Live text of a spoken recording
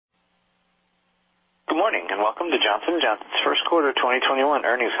Good morning, and welcome to Johnson & Johnson's first quarter 2021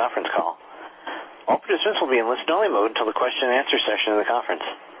 earnings conference call. All participants will be in listen-only mode until the question and answer session of the conference.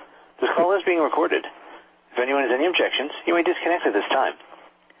 This call is being recorded. If anyone has any objections, you may disconnect at this time.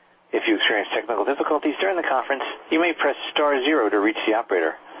 If you experience technical difficulties during the conference, you may press star 0 to reach the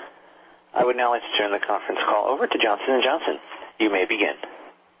operator. I would now like to turn the conference call over to Johnson & Johnson. You may begin.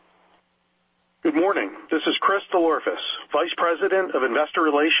 Good morning. This is Chris DeLorphis, Vice President of Investor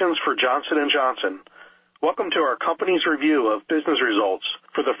Relations for Johnson & Johnson. Welcome to our company's review of business results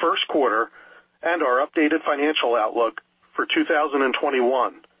for the first quarter and our updated financial outlook for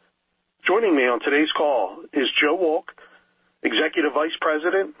 2021. Joining me on today's call is Joe Wolk, Executive Vice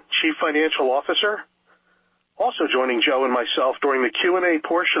President, Chief Financial Officer. Also joining Joe and myself during the Q&A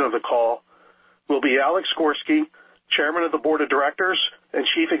portion of the call will be Alex Gorsky, Chairman of the Board of Directors and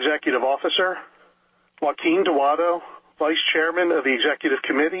Chief Executive Officer, Joaquin Duato, Vice Chairman of the Executive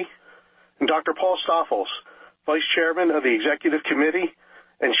Committee, and Dr. Paul Stoffels, Vice Chairman of the Executive Committee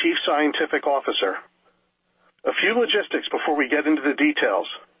and Chief Scientific Officer. A few logistics before we get into the details.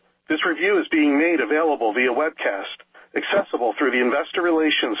 This review is being made available via webcast, accessible through the Investor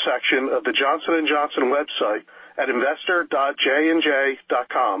Relations section of the Johnson & Johnson website at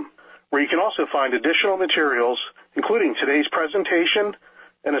investor.jnj.com, where you can also find additional materials, including today's presentation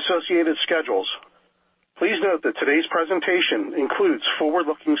and associated schedules. Please note that today's presentation includes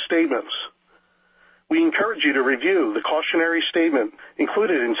forward-looking statements. We encourage you to review the cautionary statement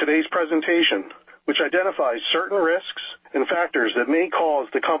included in today's presentation, which identifies certain risks and factors that may cause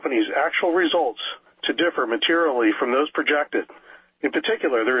the company's actual results to differ materially from those projected. In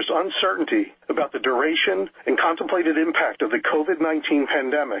particular, there is uncertainty about the duration and contemplated impact of the COVID-19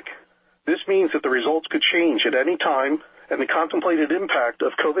 pandemic. This means that the results could change at any time, and the contemplated impact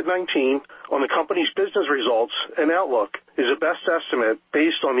of COVID-19 on the company's business results and outlook is a best estimate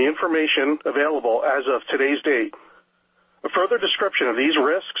based on the information available as of today's date. A further description of these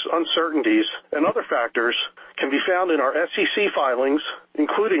risks, uncertainties, and other factors can be found in our SEC filings,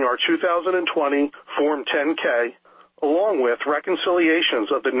 including our 2020 Form 10-K, along with reconciliations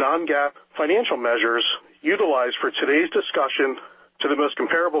of the non-GAAP financial measures utilized for today's discussion to the most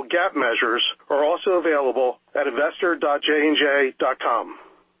comparable GAAP measures are also available at investor.jnj.com.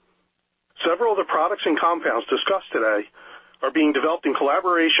 Several of the products and compounds discussed today are being developed in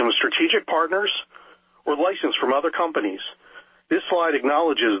collaboration with strategic partners or licensed from other companies. This slide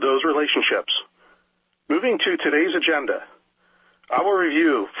acknowledges those relationships. Moving to today's agenda, I will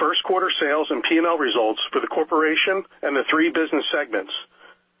review first quarter sales and P&L results for the corporation and the 3 business segments.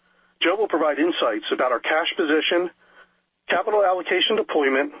 Joe will provide insights about our cash position, capital allocation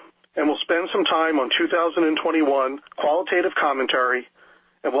deployment, and will spend some time on 2021 qualitative commentary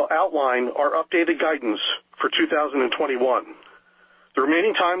and will outline our updated guidance for 2021. The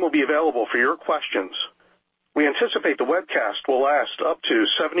remaining time will be available for your questions. We anticipate the webcast will last up to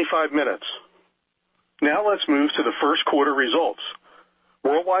 75 minutes. Now let's move to the first quarter results.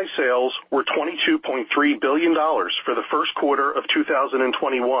 Worldwide sales were $22.3 billion for the first quarter of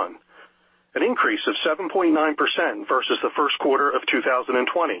 2021. An increase of 7.9% versus the first quarter of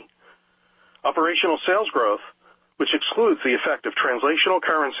 2020. Operational sales growth, which excludes the effect of translational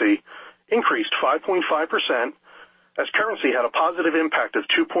currency, increased 5.5% as currency had a positive impact of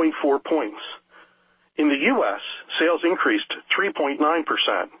 2.4 points. In the U.S., sales increased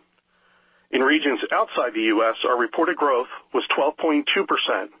 3.9%. In regions outside the U.S., our reported growth was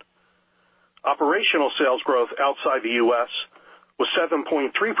 12.2%. Operational sales growth outside the U.S. was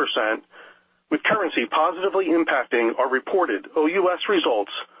 7.3%, with currency positively impacting our reported OUS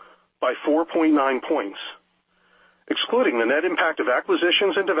results by 4.9 points. Excluding the net impact of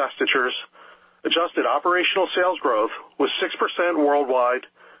acquisitions and divestitures, adjusted operational sales growth was 6% worldwide,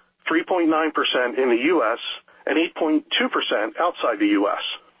 3.9% in the U.S., and 8.2% outside the U.S.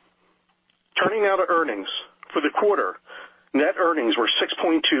 Turning now to earnings. For the quarter, net earnings were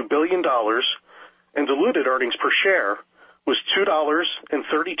 $6.2 billion, and diluted earnings per share was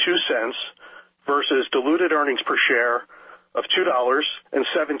 $2.32 versus diluted earnings per share of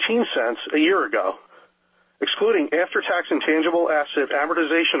 $2.17 a year ago. Excluding after-tax intangible asset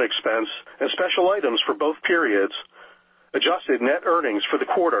amortization expense and special items for both periods, adjusted net earnings for the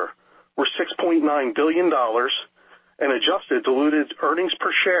quarter were $6.9 billion, and adjusted diluted earnings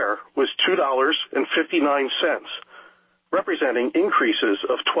per share was $2.59, representing increases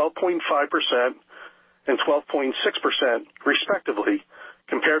of 12.5% and 12.6% respectively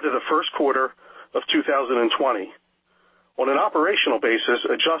compared to the first quarter of 2020. On an operational basis,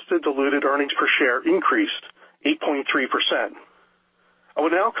 adjusted diluted earnings per share increased 8.3%. I will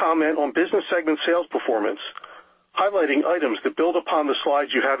now comment on business segment sales performance, highlighting items that build upon the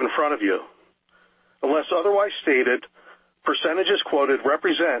slides you have in front of you. Unless otherwise stated, percentages quoted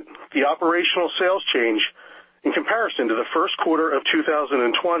represent the operational sales change in comparison to the first quarter of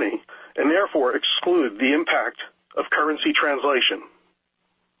 2020 and therefore exclude the impact of currency translation.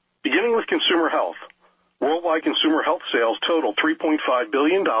 Beginning with consumer health, worldwide consumer health sales totaled $3.5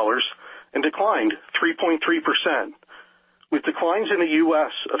 billion and declined 3.3%, with declines in the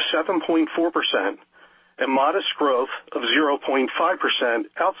U.S. of 7.4% and modest growth of 0.5%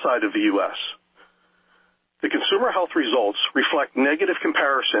 outside of the U.S. The consumer health results reflect negative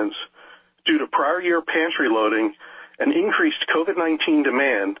comparisons due to prior year pantry loading and increased COVID-19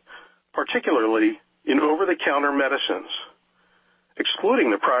 demand, particularly in over-the-counter medicines. Excluding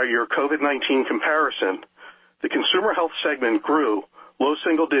the prior year COVID-19 comparison, the consumer health segment grew low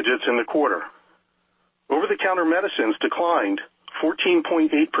single digits in the quarter. Over-the-counter medicines declined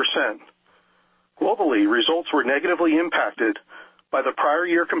 14.8%. Globally, results were negatively impacted by the prior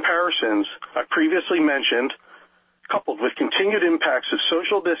year comparisons I previously mentioned, coupled with continued impacts of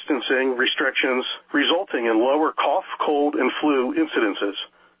social distancing restrictions resulting in lower cough, cold, and flu incidences.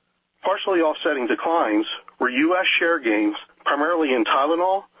 Partially offsetting declines were U.S. share gains, primarily in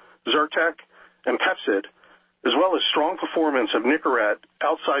Tylenol, Zyrtec, and Pepcid, as well as strong performance of Nicorette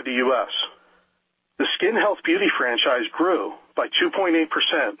outside the U.S. The skin health beauty franchise grew by 2.8%,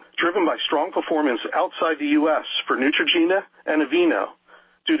 driven by strong performance outside the U.S. for Neutrogena and Aveeno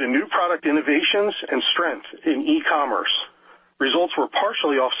due to new product innovations and strength in e-commerce. Results were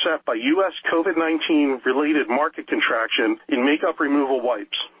partially offset by U.S. COVID-19 related market contraction in makeup removal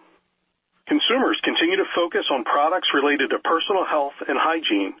wipes. Consumers continue to focus on products related to personal health and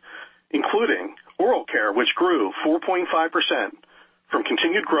hygiene, including oral care, which grew 4.5% from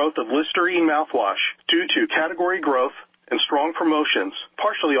continued growth of Listerine mouthwash due to category growth and strong promotions,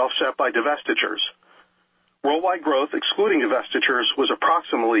 partially offset by divestitures. Worldwide growth, excluding divestitures, was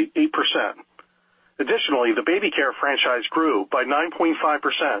approximately 8%. Additionally, the baby care franchise grew by 9.5%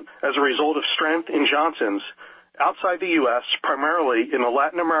 as a result of strength in Johnson's outside the U.S., primarily in the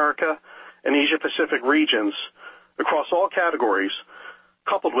Latin America and Asia Pacific regions across all categories,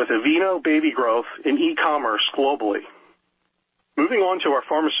 coupled with Aveeno baby growth in e-commerce globally. Moving on to our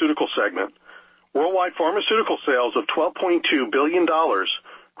pharmaceutical segment, worldwide pharmaceutical sales of $12.2 billion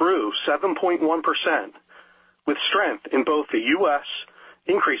grew 7.1%, with strength in both the U.S.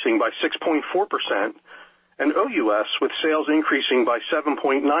 increasing by 6.4% and OUS with sales increasing by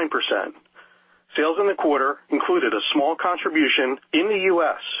 7.9%. Sales in the quarter included a small contribution in the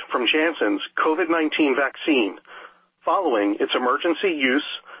U.S. from Janssen's COVID-19 vaccine following its emergency use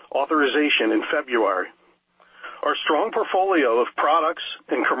authorization in February. Our strong portfolio of products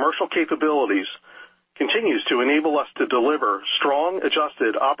and commercial capabilities continues to enable us to deliver strong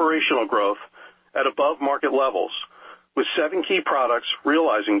adjusted operational growth at above market levels, with 7 key products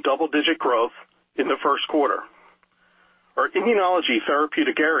realizing double-digit growth in the first quarter. Our immunology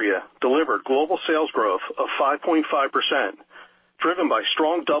therapeutic area delivered global sales growth of 5.5%, driven by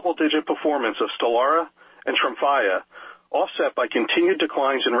strong double-digit performance of Stelara and Tremfya, offset by continued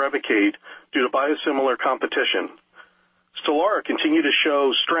declines in Remicade due to biosimilar competition. Stelara continued to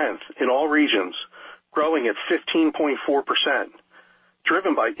show strength in all regions, growing at 15.4%,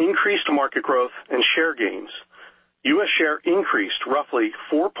 driven by increased market growth and share gains. U.S. share increased roughly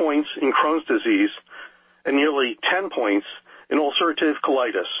 4 points in Crohn's disease and nearly 10 points in ulcerative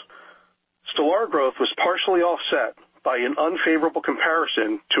colitis. Stelara growth was partially offset by an unfavorable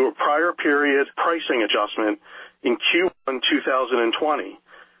comparison to a prior period pricing adjustment in Q1 2020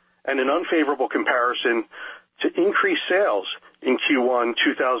 and an unfavorable comparison to increased sales in Q1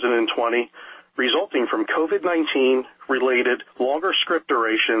 2020 resulting from COVID-19 related longer script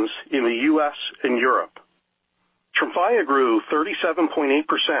durations in the U.S. and Europe. Tremfya grew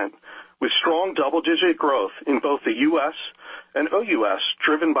 37.8% with strong double-digit growth in both the U.S. and OUS,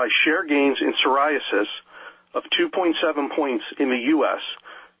 driven by share gains in psoriasis of 2.7 points in the U.S.,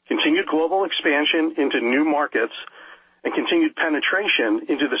 continued global expansion into new markets, and continued penetration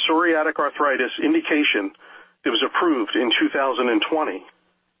into the psoriatic arthritis indication that was approved in 2020.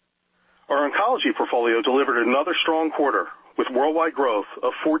 Our oncology portfolio delivered another strong quarter with worldwide growth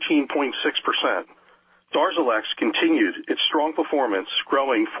of 14.6%. Darzalex continued its strong performance,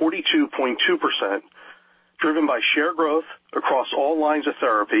 growing 42.2%, driven by share growth across all lines of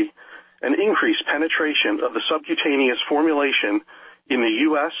therapy and increased penetration of the subcutaneous formulation in the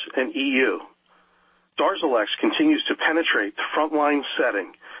U.S. and EU. Darzalex continues to penetrate the frontline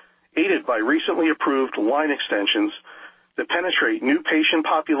setting, aided by recently approved line extensions that penetrate new patient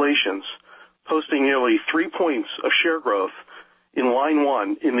populations, posting nearly 3 points of share growth in line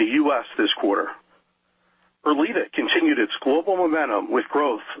 1 in the U.S. this quarter. ERLEADA continued its global momentum with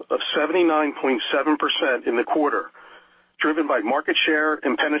growth of 79.7% in the quarter, driven by market share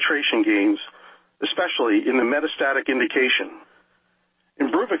and penetration gains, especially in the metastatic indication.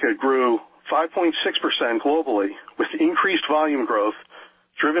 IMBRUVICA grew 5.6% globally, with increased volume growth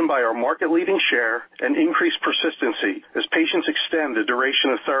driven by our market-leading share and increased persistency as patients extend the duration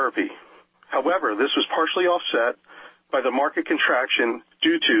of therapy. However, this was partially offset by the market contraction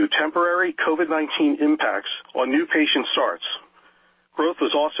due to temporary COVID-19 impacts on new patient starts. Growth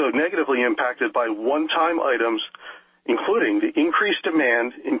was also negatively impacted by one-time items, including the increased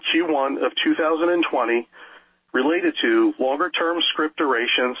demand in Q1 of 2020 related to longer-term script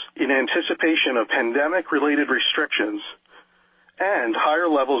durations in anticipation of pandemic-related restrictions and higher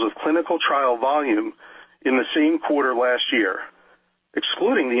levels of clinical trial volume in the same quarter last year.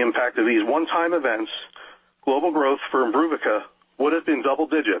 Excluding the impact of these one-time events, global growth for IMBRUVICA would have been double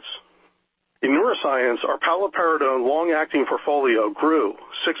digits. In neuroscience, our paliperidone long-acting portfolio grew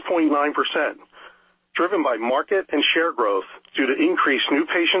 6.9%, driven by market and share growth due to increased new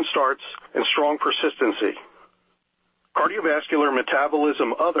patient starts and strong persistency. Cardiovascular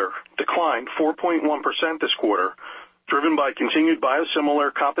metabolism other declined 4.1% this quarter, driven by continued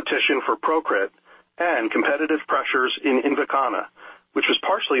biosimilar competition for PROCRIT and competitive pressures in INVOKANA, which was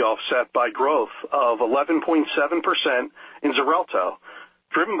partially offset by growth of 11.7% in XARELTO,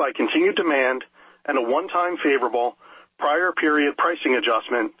 driven by continued demand and a one-time favorable prior period pricing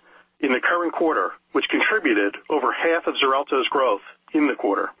adjustment in the current quarter, which contributed over half of XARELTO's growth in the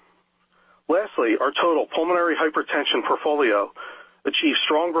quarter. Lastly, our total pulmonary hypertension portfolio achieved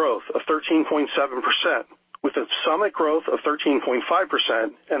strong growth of 13.7%, with OPSUMIT growth of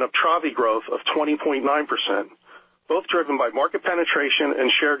 13.5% and UPTRAVI growth of 20.9%, both driven by market penetration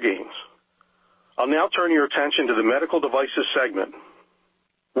and share gains. I'll now turn your attention to the medical devices segment.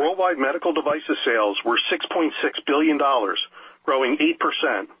 Worldwide medical devices sales were $6.6 billion, growing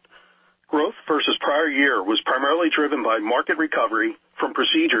 8%. Growth versus prior year was primarily driven by market recovery from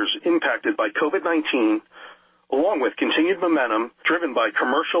procedures impacted by COVID-19, along with continued momentum driven by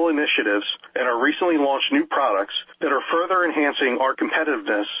commercial initiatives and our recently launched new products that are further enhancing our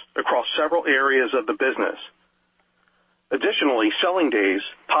competitiveness across several areas of the business. Additionally, selling days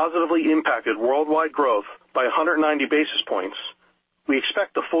positively impacted worldwide growth by 190 basis points. We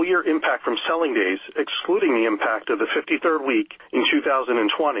expect the full year impact from selling days, excluding the impact of the 53rd week in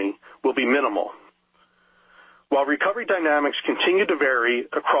 2020, will be minimal. While recovery dynamics continue to vary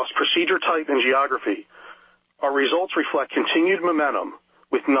across procedure type and geography, our results reflect continued momentum,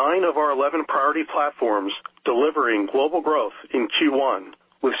 with 9 of our 11 priority platforms delivering global growth in Q1,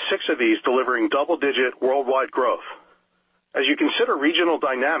 with 6 of these delivering double-digit worldwide growth. As you consider regional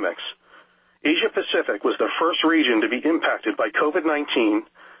dynamics, Asia Pacific was the first region to be impacted by COVID-19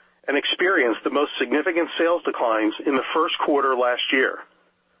 and experienced the most significant sales declines in the first quarter last year.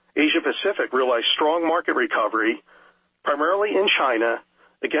 Asia Pacific realized strong market recovery, primarily in China,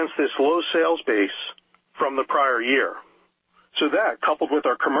 against this low sales base from the prior year. So that, coupled with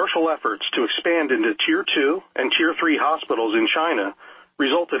our commercial efforts to expand into Tier 2 and Tier 3 hospitals in China,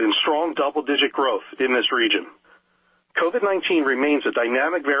 resulted in strong double-digit growth in this region. COVID-19 remains a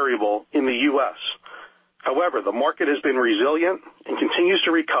dynamic variable in the U.S. However, the market has been resilient and continues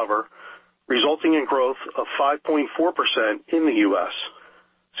to recover, resulting in growth of 5.4% in the U.S.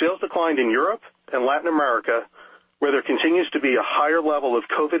 Sales declined in Europe and Latin America, where there continues to be a higher level of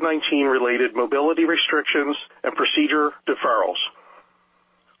COVID-19 related mobility restrictions and procedure deferrals.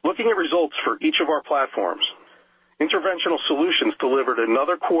 Looking at results for each of our platforms, Interventional Solutions delivered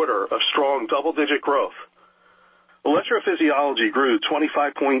another quarter of strong double-digit growth. Electrophysiology grew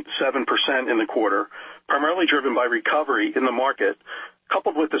 25.7% in the quarter, primarily driven by recovery in the market,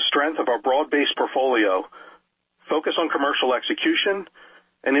 coupled with the strength of our broad-based portfolio, focus on commercial execution,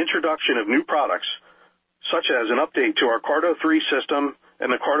 and introduction of new products, such as an update to our CARTO 3 system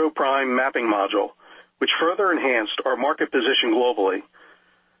and the CARTO Prime mapping module, which further enhanced our market position globally.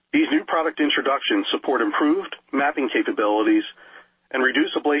 These new product introductions support improved mapping capabilities and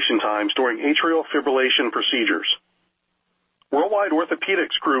reduce ablation times during atrial fibrillation procedures. Worldwide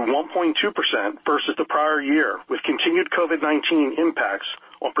orthopedics grew 1.2% versus the prior year, with continued COVID-19 impacts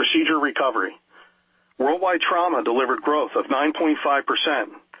on procedure recovery. Worldwide trauma delivered growth of 9.5%,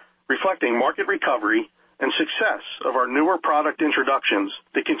 reflecting market recovery and success of our newer product introductions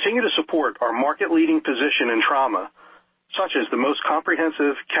that continue to support our market-leading position in trauma, such as the most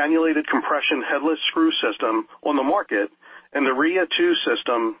comprehensive cannulated compression headless screw system on the market and the RIA 2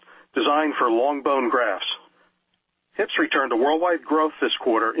 system designed for long bone grafts. Hips returned to worldwide growth this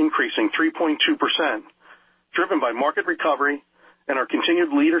quarter, increasing 3.2%, driven by market recovery and our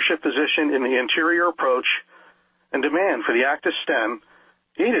continued leadership position in the anterior approach and demand for the ACTIS stem,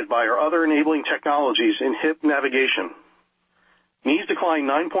 aided by our other enabling technologies in hip navigation. Knees declined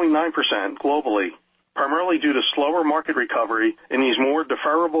 9.9% globally, primarily due to slower market recovery in these more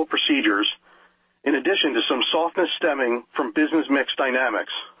deferrable procedures, in addition to some softness stemming from business mix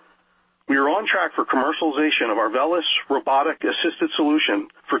dynamics. We are on track for commercialization of our VELYS robotic-assisted solution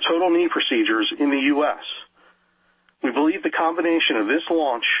for total knee procedures in the U.S. We believe the combination of this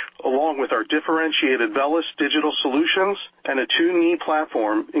launch, along with our differentiated VELYS digital solutions and a two-knee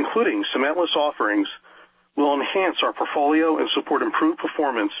platform, including cementless offerings, will enhance our portfolio and support improved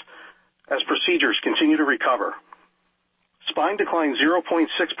performance as procedures continue to recover. Spine declined 0.6%,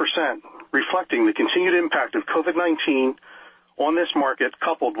 reflecting the continued impact of COVID-19 on this market,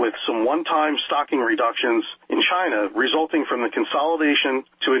 coupled with some one-time stocking reductions in China resulting from the consolidation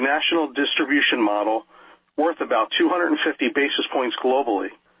to a national distribution model worth about 250 basis points globally.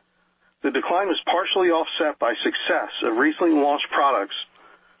 The decline was partially offset by success of recently launched products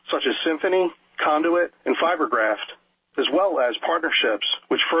such as Symphony, Conduit, and Fibergraft, as well as partnerships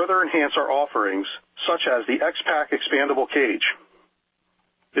which further enhance our offerings, such as the X-Pac expandable cage.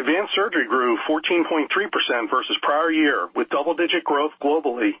 Advanced Surgery grew 14.3% versus prior year, with double-digit growth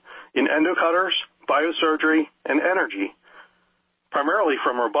globally in endocutters, biosurgery, and energy, primarily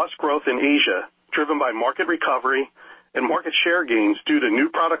from robust growth in Asia, driven by market recovery and market share gains due to new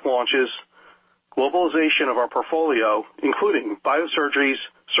product launches, globalization of our portfolio, including Biosurgery's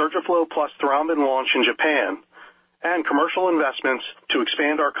Surgiflow plus thrombin launch in Japan, and commercial investments to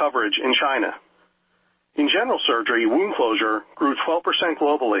expand our coverage in China. In general surgery, wound closure grew 12%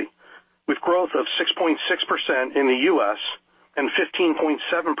 globally, with growth of 6.6% in the U.S. and 15.7%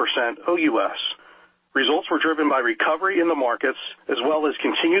 OUS. Results were driven by recovery in the markets, as well as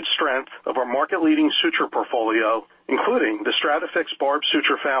continued strength of our market-leading suture portfolio, including the Stratafix barbed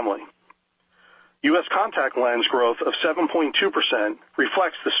suture family. U.S. contact lens growth of 7.2%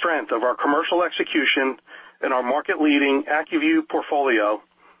 reflects the strength of our commercial execution and our market-leading ACUVUE portfolio,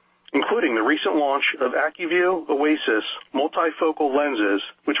 including the recent launch of ACUVUE OASYS multifocal lenses,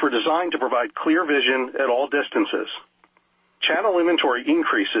 which were designed to provide clear vision at all distances. Channel inventory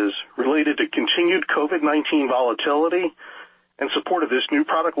increases related to continued COVID-19 volatility and support of this new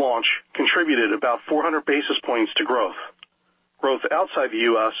product launch contributed about 400 basis points to growth. Growth outside the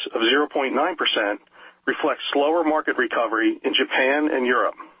U.S. of 0.9% reflects slower market recovery in Japan and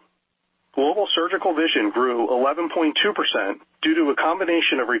Europe. Global surgical vision grew 11.2% due to a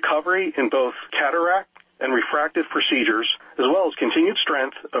combination of recovery in both cataract and refractive procedures, as well as continued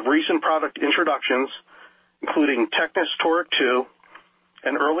strength of recent product introductions, including TECNIS Toric II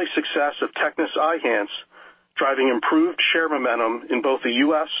and early success of TECNIS Eyhance, driving improved share momentum in both the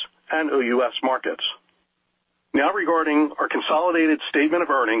U.S. and OUS markets. Now regarding our consolidated statement of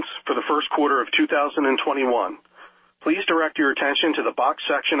earnings for the first quarter of 2021. Please direct your attention to the box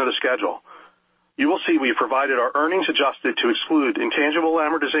section of the schedule. You will see we provided our earnings adjusted to exclude intangible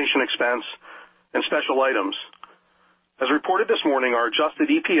amortization expense and special items. As reported this morning, our adjusted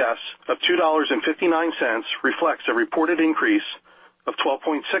EPS of $2.59 reflects a reported increase of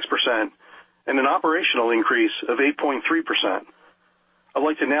 12.6% and an operational increase of 8.3%. I'd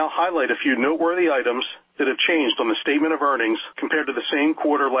like to now highlight a few noteworthy items that have changed on the statement of earnings compared to the same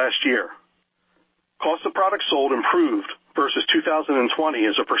quarter last year. Cost of products sold improved versus 2020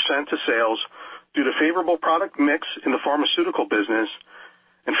 as a percent to sales due to favorable product mix in the pharmaceutical business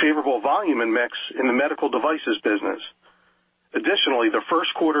and favorable volume and mix in the medical devices business. Additionally, the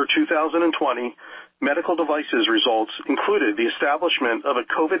first quarter 2020 medical devices results included the establishment of a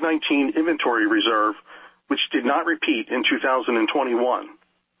COVID-19 inventory reserve, which did not repeat in 2021.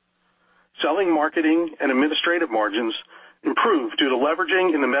 Selling, marketing, and administrative margins improved due to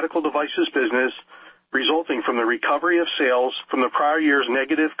leveraging in the medical devices business, resulting from the recovery of sales from the prior year's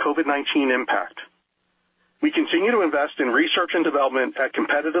negative COVID-19 impact. We continue to invest in research and development at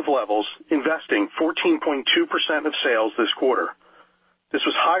competitive levels, investing 14.2% of sales this quarter. This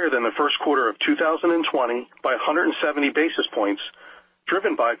was higher than the first quarter of 2020 by 170 basis points,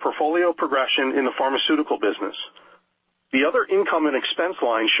 driven by portfolio progression in the pharmaceutical business. The other income and expense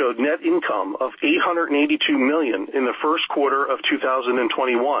line showed net income of $882 million in the first quarter of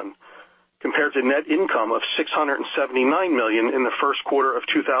 2021, compared to net income of $679 million in the first quarter of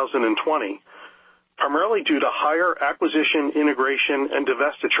 2020, primarily due to higher acquisition, integration, and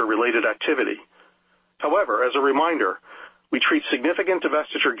divestiture-related activity. However, as a reminder, we treat significant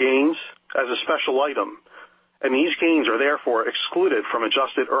divestiture gains as a special item, and these gains are therefore excluded from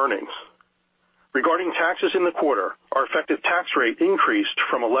adjusted earnings. Regarding taxes in the quarter, our effective tax rate increased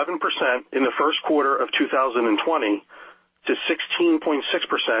from 11% in the first quarter of 2020 to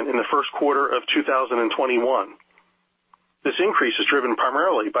 16.6% in the first quarter of 2021. This increase is driven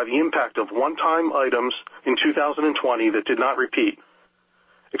primarily by the impact of one-time items in 2020 that did not repeat.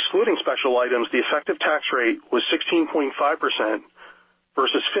 Excluding special items, the effective tax rate was 16.5%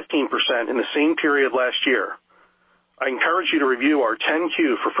 versus 15% in the same period last year. I encourage you to review our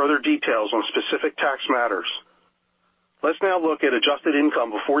 10-Q for further details on specific tax matters. Let's now look at adjusted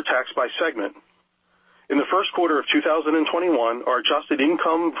income before tax by segment. In the first quarter of 2021, our adjusted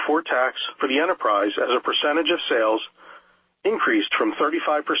income before tax for the enterprise as a percentage of sales increased from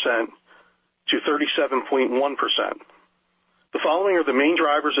 35% to 37.1%. The following are the main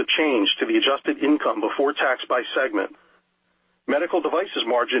drivers of change to the adjusted income before tax by segment. Medical devices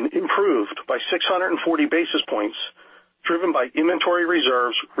margin improved by 640 basis points, driven by inventory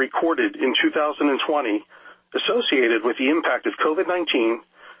reserves recorded in 2020 associated with the impact of COVID-19,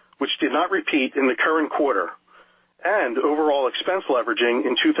 which did not repeat in the current quarter, and overall expense leveraging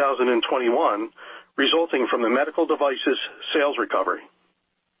in 2021, resulting from the medical devices sales recovery.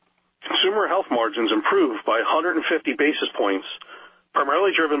 Consumer health margins improved by 150 basis points,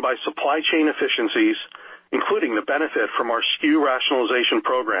 primarily driven by supply chain efficiencies, including the benefit from our SKU rationalization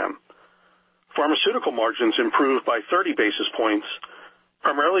program. Pharmaceutical margins improved by 30 basis points,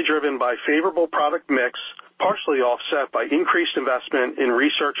 primarily driven by favorable product mix, partially offset by increased investment in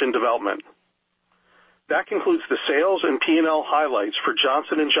research and development. That concludes the sales and P&L highlights for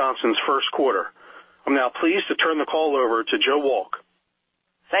Johnson & Johnson's first quarter. I'm now pleased to turn the call over to Joe Wolk.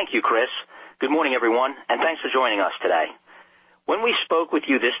 Thank you, Chris. Good morning, everyone, and thanks for joining us today. When we spoke with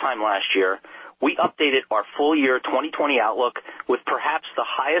you this time last year, we updated our full year 2020 outlook with perhaps the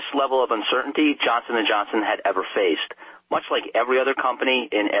highest level of uncertainty Johnson & Johnson had ever faced, much like every other company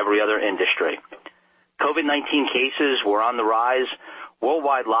in every other industry. COVID-19 cases were on the rise,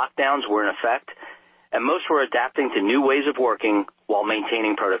 worldwide lockdowns were in effect, and most were adapting to new ways of working while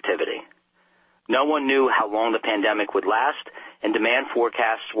maintaining productivity. No one knew how long the pandemic would last, and demand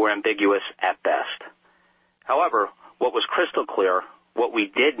forecasts were ambiguous at best. However, what was crystal clear, what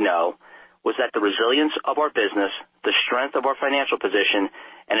we did know, was that the resilience of our business, the strength of our financial position,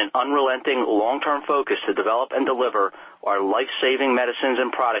 and an unrelenting long-term focus to develop and deliver our life-saving medicines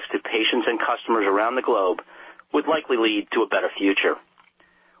and products to patients and customers around the globe would likely lead to a better future.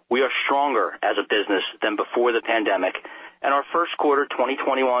 We are stronger as a business than before the pandemic, and our first quarter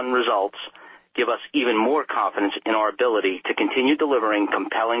 2021 results give us even more confidence in our ability to continue delivering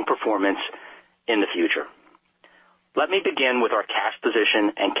compelling performance in the future. Let me begin with our cash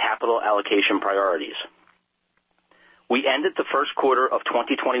position and capital allocation priorities. We ended the first quarter of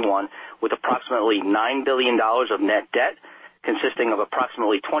 2021 with approximately $9 billion of net debt, consisting of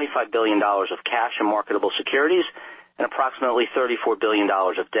approximately $25 billion of cash and marketable securities and approximately $34 billion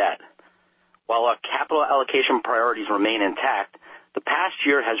of debt. While our capital allocation priorities remain intact, the past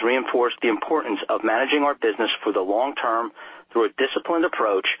year has reinforced the importance of managing our business for the long term through a disciplined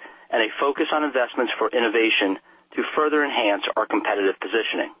approach and a focus on investments for innovation to further enhance our competitive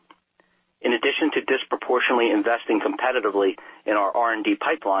positioning. In addition to disproportionately investing competitively in our R&D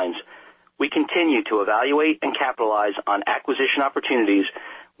pipelines, we continue to evaluate and capitalize on acquisition opportunities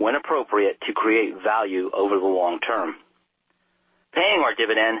when appropriate to create value over the long term. Paying our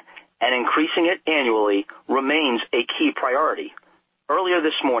dividend and increasing it annually remains a key priority. Earlier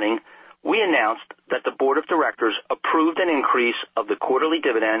this morning, we announced that the Board of Directors approved an increase of the quarterly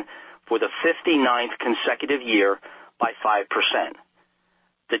dividend for the 59th consecutive year by 5%.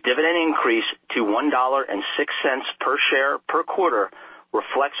 The dividend increase to $1.06 per share per quarter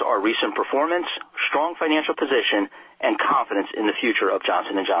reflects our recent performance, strong financial position, and confidence in the future of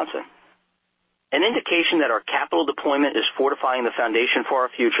Johnson & Johnson. An indication that our capital deployment is fortifying the foundation for our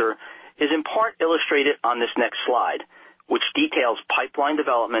future is in part illustrated on this next slide, which details pipeline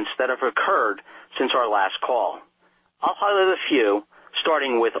developments that have occurred since our last call. I'll highlight a few,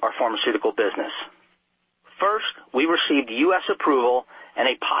 starting with our pharmaceutical business. First, we received U.S. approval and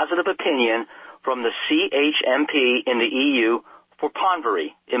a positive opinion from the CHMP in the EU for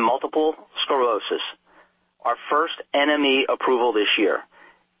Ponvory in multiple sclerosis, our first NME approval this year.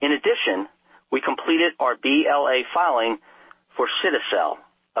 In addition, we completed our BLA filing for Cilta-cel,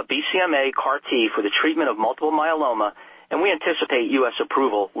 a BCMA CAR-T for the treatment of multiple myeloma, and we anticipate U.S.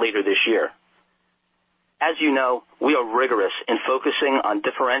 approval later this year. As you know, we are rigorous in focusing on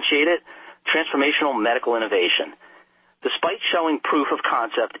differentiated, transformational medical innovation. Despite showing proof of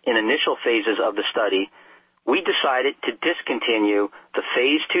concept in initial phases of the study, we decided to discontinue the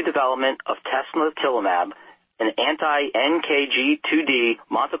phase 2 development of tesnatilimab, an anti-NKG2D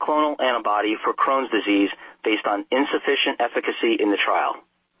monoclonal antibody for Crohn's disease based on insufficient efficacy in the trial.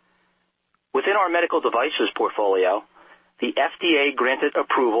 Within our medical devices portfolio, the FDA granted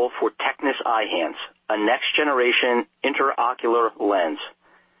approval for Tecnis Eyhance, a next-generation intraocular lens.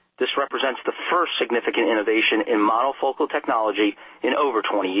 This represents the first significant innovation in monofocal technology in over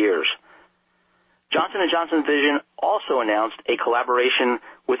 20 years. Johnson & Johnson Vision also announced a collaboration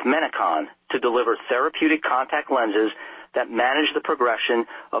with Menicon to deliver therapeutic contact lenses that manage the progression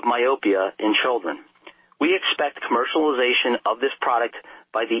of myopia in children. We expect commercialization of this product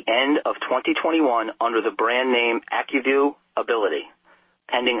by the end of 2021 under the brand name AccuView Ability,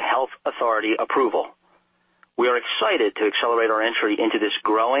 pending health authority approval. We are excited to accelerate our entry into this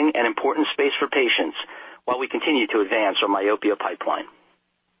growing and important space for patients while we continue to advance our myopia pipeline.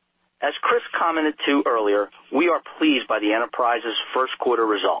 As Chris commented to earlier, we are pleased by the enterprise's first quarter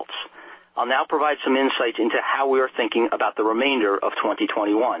results. I'll now provide some insights into how we are thinking about the remainder of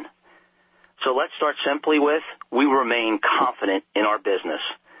 2021. So let's start simply with, we remain confident in our business.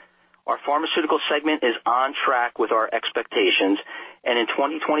 Our pharmaceutical segment is on track with our expectations, and in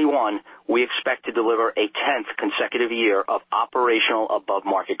 2021, we expect to deliver a 10th consecutive year of operational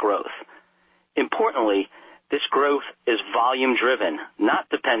above-market growth. Importantly, this growth is volume-driven, not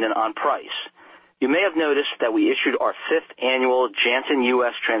dependent on price. You may have noticed that we issued our 5th annual Janssen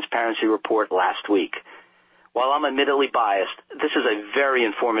U.S. Transparency Report last week. While I'm admittedly biased, this is a very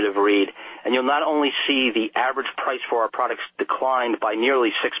informative read, and you'll not only see the average price for our products declined by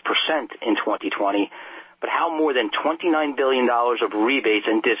nearly 6% in 2020, but how more than $29 billion of rebates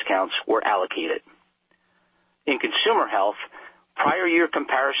and discounts were allocated. In consumer health, prior year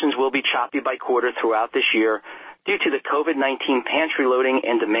comparisons will be choppy by quarter throughout this year due to the COVID-19 pantry loading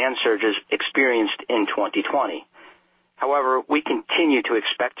and demand surges experienced in 2020. However, we continue to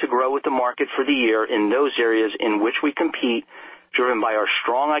expect to grow with the market for the year in those areas in which we compete, driven by our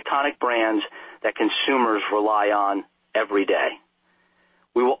strong iconic brands that consumers rely on every day.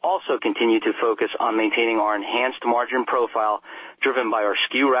 We will also continue to focus on maintaining our enhanced margin profile, driven by our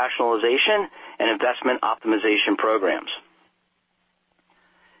SKU rationalization and investment optimization programs.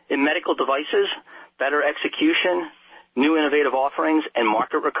 In medical devices, better execution, new innovative offerings, and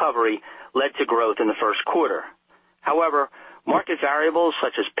market recovery led to growth in the first quarter. However, market variables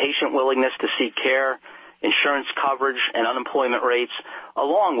such as patient willingness to seek care, insurance coverage, and unemployment rates,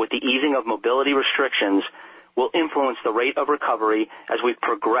 along with the easing of mobility restrictions, will influence the rate of recovery as we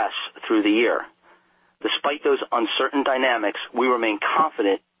progress through the year. Despite those uncertain dynamics, we remain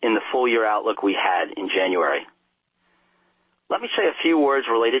confident in the full-year outlook we had in January. Let me say a few words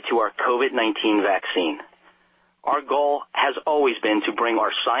related to our COVID-19 vaccine. Our goal has always been to bring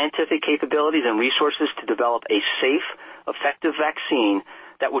our scientific capabilities and resources to develop a safe, effective vaccine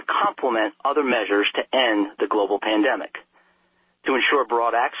that would complement other measures to end the global pandemic. To ensure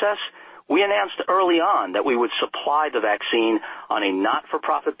broad access, we announced early on that we would supply the vaccine on a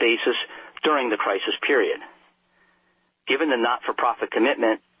not-for-profit basis during the crisis period. Given the not-for-profit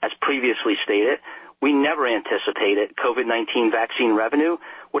commitment, as previously stated, we never anticipated COVID-19 vaccine revenue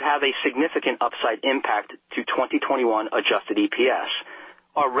would have a significant upside impact to 2021 adjusted EPS,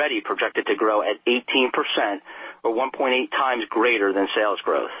 already projected to grow at 18% or 1.8 times greater than sales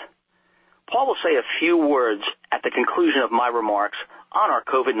growth. Paul will say a few words at the conclusion of my remarks on our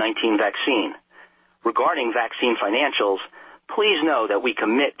COVID-19 vaccine. Regarding vaccine financials, please know that we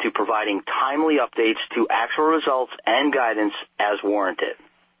commit to providing timely updates to actual results and guidance as warranted.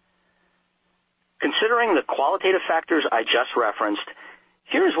 Considering the qualitative factors I just referenced,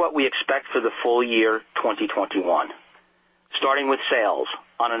 here's what we expect for the full year 2021. Starting with sales,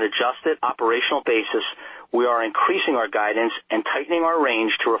 on an adjusted operational basis, we are increasing our guidance and tightening our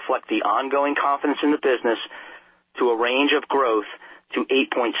range to reflect the ongoing confidence in the business to a range of growth to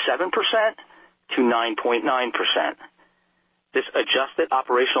 8.7% to 9.9%. This adjusted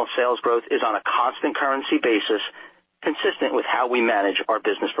operational sales growth is on a constant currency basis, consistent with how we manage our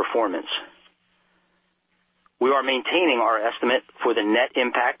business performance. We are maintaining our estimate for the net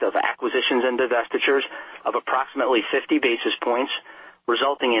impact of acquisitions and divestitures of approximately 50 basis points,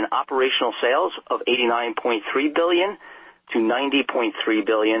 resulting in operational sales of $89.3 billion to $90.3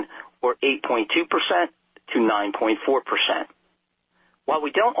 billion, or 8.2% to 9.4%. While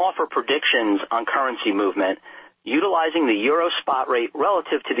we don't offer predictions on currency movement, utilizing the euro spot rate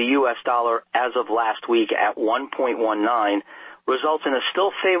relative to the U.S. dollar as of last week at 1.19 results in a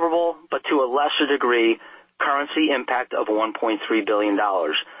still favorable, but to a lesser degree, currency impact of $1.3 billion,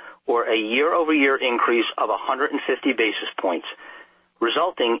 or a year-over-year increase of 150 basis points,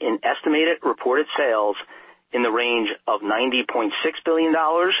 resulting in estimated reported sales in the range of $90.6 billion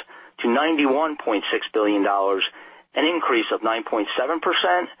to $91.6 billion, an increase of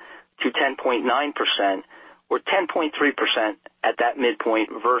 9.7% to 10.9%, or 10.3% at that midpoint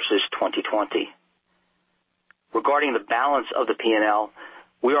versus 2020. Regarding the balance of the P&L,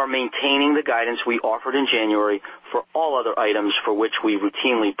 we are maintaining the guidance we offered in January for all other items for which we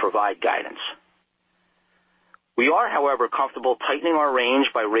routinely provide guidance. We are, however, comfortable tightening our range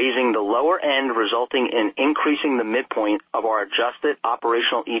by raising the lower end, resulting in increasing the midpoint of our adjusted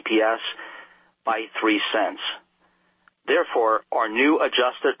operational EPS by 3 cents. Therefore, our new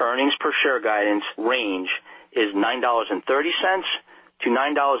adjusted earnings per share guidance range is $9.30 to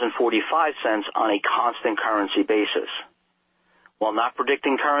 $9.45 on a constant currency basis. While not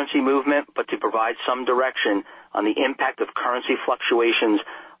predicting currency movement, but to provide some direction on the impact of currency fluctuations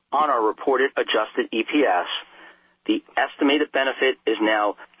on our reported adjusted EPS, the estimated benefit is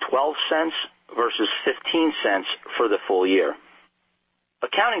now 12 cents versus 15 cents for the full year.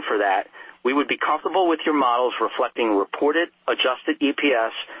 Accounting for that, we would be comfortable with your models reflecting reported adjusted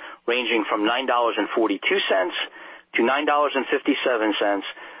EPS ranging from $9.42 to $9.57,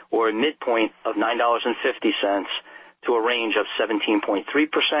 or a midpoint of $9.50 to a range of 17.3%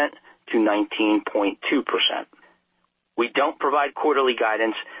 to 19.2%. We don't provide quarterly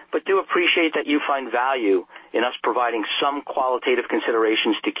guidance, but do appreciate that you find value in us providing some qualitative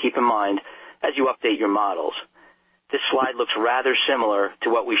considerations to keep in mind as you update your models. This slide looks rather similar to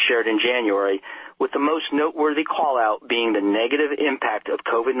what we shared in January, with the most noteworthy call-out being the negative impact of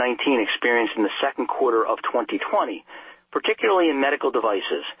COVID-19 experienced in the second quarter of 2020, particularly in medical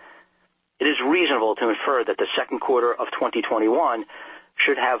devices. It is reasonable to infer that the second quarter of 2021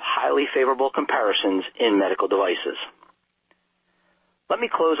 should have highly favorable comparisons in medical devices. Let me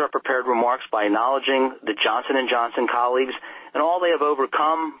close our prepared remarks by acknowledging the Johnson & Johnson colleagues and all they have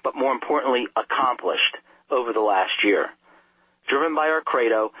overcome, but more importantly, accomplished over the last year. Driven by our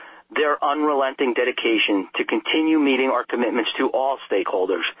credo, their unrelenting dedication to continue meeting our commitments to all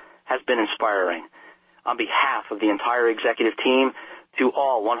stakeholders has been inspiring. On behalf of the entire executive team, to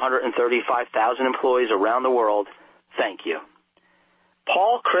all 135,000 employees around the world, thank you.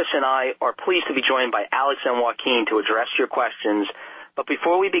 Paul, Chris, and I are pleased to be joined by Alex and Joaquin to address your questions, but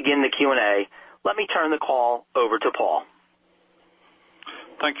before we begin the Q&A, let me turn the call over to Paul.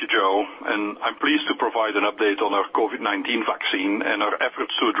 Thank you, Joe, and I'm pleased to provide an update on our COVID-19 vaccine and our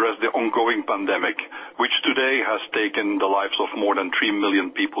efforts to address the ongoing pandemic, which today has taken the lives of more than 3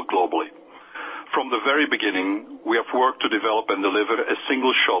 million people globally. From the very beginning, we have worked to develop and deliver a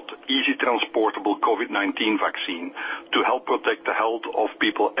single-shot, easy transportable COVID-19 vaccine to help protect the health of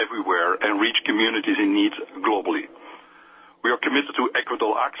people everywhere and reach communities in need globally. We are committed to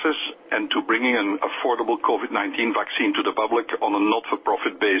equitable access and to bringing an affordable COVID-19 vaccine to the public on a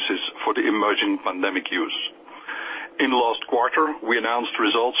not-for-profit basis for the emerging pandemic use. In last quarter, we announced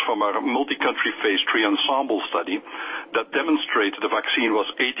results from our multi-country phase 3 ensemble study that demonstrated the vaccine was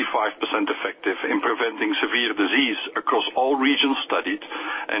 85% effective in preventing severe disease across all regions studied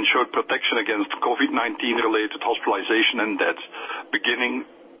and showed protection against COVID-19-related hospitalization and death beginning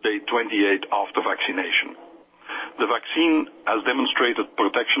day 28 after vaccination. The vaccine has demonstrated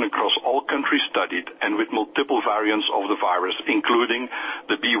protection across all countries studied and with multiple variants of the virus, including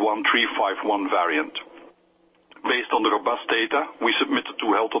the B.1.351 variant. Based on the robust data we submitted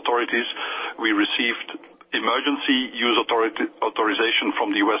to health authorities, we received emergency use authorization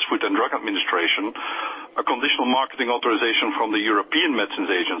from the U.S. Food and Drug Administration, a conditional marketing authorization from the European Medicines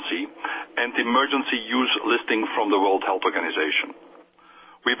Agency, and emergency use listing from the World Health Organization.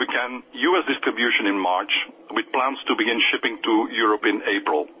 We began U.S. distribution in March with plans to begin shipping to Europe in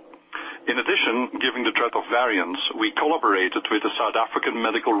April. In addition, given the threat of variants, we collaborated with the South African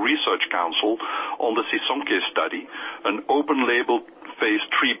Medical Research Council on the Sisonke study, an open-label phase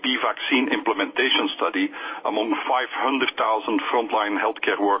 3B vaccine implementation study among 500,000 frontline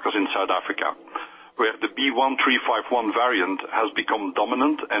healthcare workers in South Africa, where the B.1.351 variant has become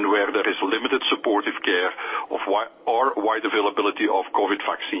dominant and where there is limited supportive care or wide availability of COVID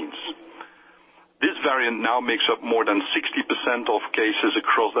vaccines. This variant now makes up more than 60% of cases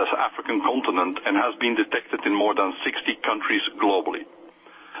across the African continent and has been detected in more than 60 countries globally.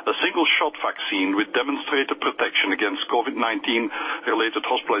 A single-shot vaccine with demonstrated protection against COVID-19-related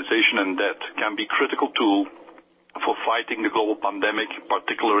hospitalization and death can be a critical tool for fighting the global pandemic,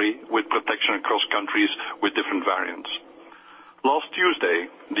 particularly with protection across countries with different variants. Last Tuesday,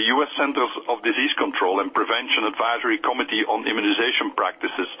 the U.S. Centers of Disease Control and Prevention Advisory Committee on Immunization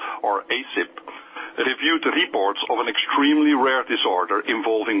Practices, or ACIP, reviewed the reports of an extremely rare disorder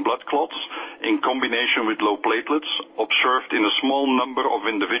involving blood clots in combination with low platelets observed in a small number of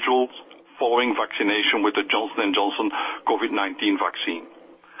individuals following vaccination with the Johnson & Johnson COVID-19 vaccine.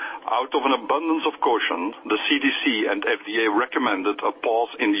 Out of an abundance of caution, the CDC and FDA recommended a pause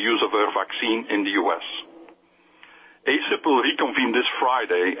in the use of our vaccine in the U.S. ACIP will reconvene this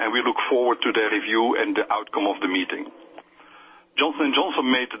Friday, and we look forward to their review and the outcome of the meeting. Johnson &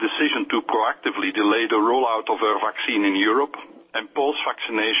 Johnson made the decision to proactively delay the rollout of our vaccine in Europe and pause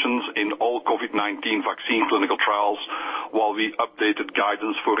vaccinations in all COVID-19 vaccine clinical trials while we updated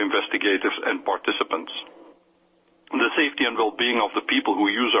guidance for investigators and participants. The safety and well-being of the people who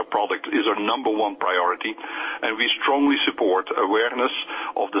use our product is our number one priority, and we strongly support awareness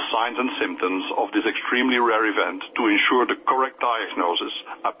of the signs and symptoms of this extremely rare event to ensure the correct diagnosis,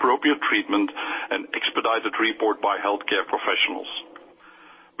 appropriate treatment, and expedited report by healthcare professionals.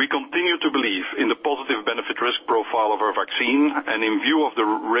 We continue to believe in the positive benefit-risk profile of our vaccine, and in view of the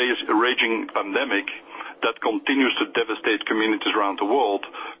raging pandemic that continues to devastate communities around the world,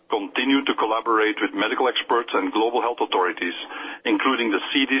 continue to collaborate with medical experts and global health authorities, including the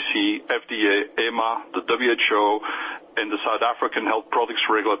CDC, FDA, EMA, the WHO, and the South African Health Products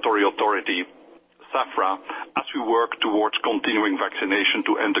Regulatory Authority, SAHPRA, as we work towards continuing vaccination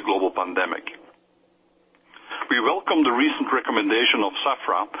to end the global pandemic. We welcome the recent recommendation of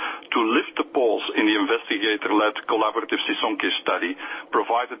SAHPRA to lift the pause in the investigator-led collaborative Sisonke study,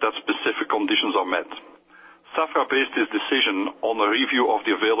 provided that specific conditions are met. SAHPRA based its decision on a review of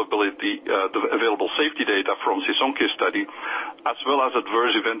the available safety data from Sisonke study, as well as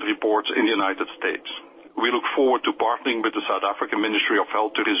adverse event reports in the United States. We look forward to partnering with the South African Ministry of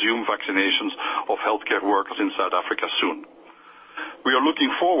Health to resume vaccinations of healthcare workers in South Africa soon. We are looking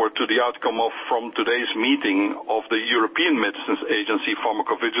forward to the outcome from today's meeting of the European Medicines Agency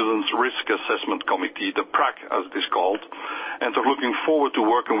Pharmacovigilance Risk Assessment Committee, the PRAC as it is called, and are looking forward to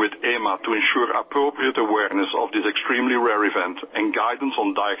working with EMA to ensure appropriate awareness of this extremely rare event and guidance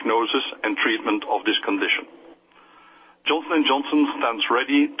on diagnosis and treatment of this condition. Johnson & Johnson stands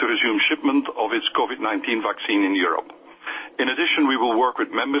ready to resume shipment of its COVID-19 vaccine in Europe. In addition, we will work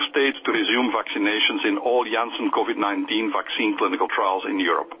with member states to resume vaccinations in all Janssen COVID-19 vaccine clinical trials in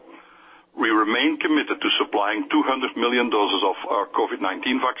Europe. We remain committed to supplying 200 million doses of our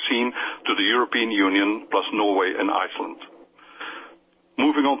COVID-19 vaccine to the European Union, plus Norway and Iceland.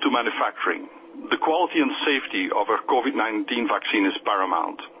 Moving on to manufacturing. The quality and safety of our COVID-19 vaccine is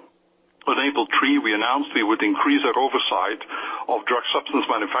paramount. On April 3, we announced we would increase our oversight of drug substance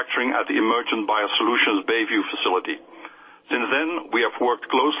manufacturing at the Emergent BioSolutions Bayview facility. Since then, we have worked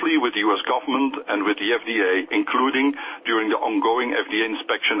closely with the U.S. government and with the FDA, including during the ongoing FDA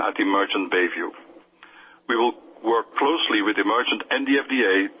inspection at Emergent Bayview. We will work closely with Emergent and the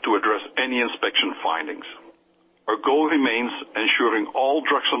FDA to address any inspection findings. Our goal remains ensuring all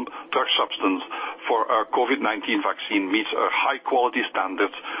drug substance for our COVID-19 vaccine meets our high-quality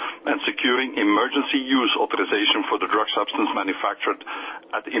standards and securing emergency use authorization for the drug substance manufactured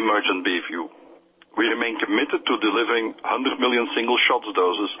at Emergent Bayview. We remain committed to delivering 100 million single-shot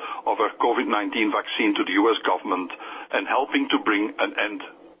doses of our COVID-19 vaccine to the U.S. government and helping to bring an end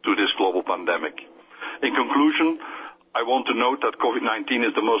to this global pandemic. In conclusion, I want to note that COVID-19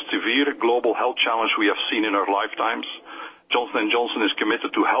 is the most severe global health challenge we have seen in our lifetimes. Johnson & Johnson is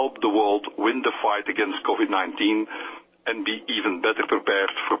committed to help the world win the fight against COVID-19 and be even better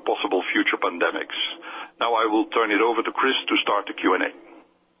prepared for possible future pandemics. Now I will turn it over to Chris to start the Q&A.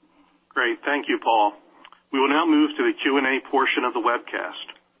 Great. Thank you, Paul. We will now move to the Q&A portion of the webcast.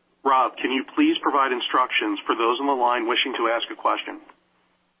 Rob, can you please provide instructions for those on the line wishing to ask a question?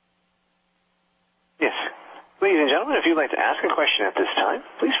 Yes. Ladies and gentlemen, if you'd like to ask a question at this time,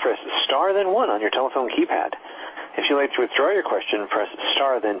 please press star then 1 on your telephone keypad. If you'd like to withdraw your question, press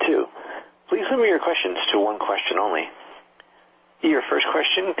star then 2. Please limit your questions to one question only. Your first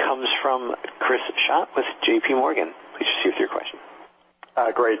question comes from Chris Schott with J.P. Morgan. Please proceed with your question.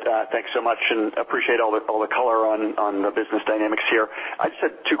 Great. Thanks so much, and appreciate all the color on the business dynamics here. I just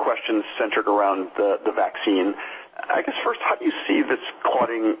had two questions centered around the vaccine. I guess first, how do you see this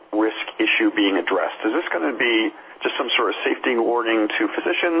clotting risk issue being addressed? Is this going to be just some sort of safety warning to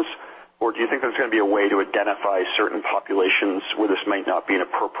physicians, or do you think there's going to be a way to identify certain populations where this might not be an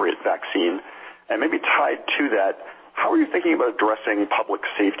appropriate vaccine? And maybe tied to that, how are you thinking about addressing public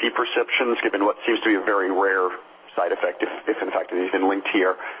safety perceptions, given what seems to be a very rare side effect, if in fact it is even linked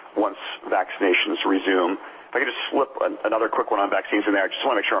here, once vaccinations resume? If I could just slip another quick one on vaccines in there, I just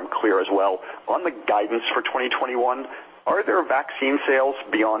want to make sure I'm clear as well. On the guidance for 2021, are there vaccine sales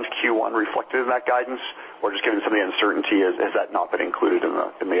beyond Q1 reflected in that guidance, or just given some of the uncertainty, has that not been included in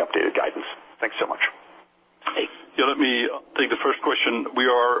the updated guidance? Thanks so much. Hey, Yeah, let me take the first question. We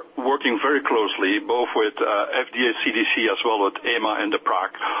are working very closely, both with FDA, CDC, as well with EMA and the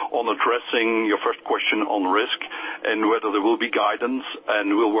PRAC, on addressing your first question on risk and whether there will be guidance,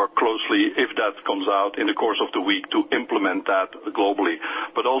 and we'll work closely if that comes out in the course of the week to implement that globally,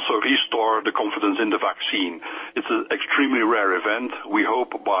 but also restore the confidence in the vaccine. It's an extremely rare event. We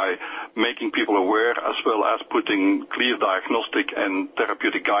hope by making people aware as well as putting clear diagnostic and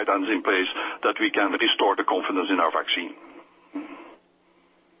therapeutic guidelines in place that we can restore the confidence in our vaccine.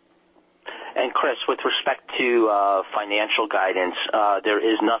 And Chris, with respect to financial guidance, there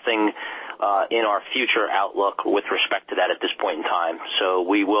is nothing in our future outlook with respect to that at this point in time. So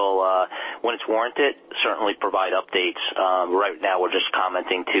we will, when it's warranted, certainly provide updates. Right now we're just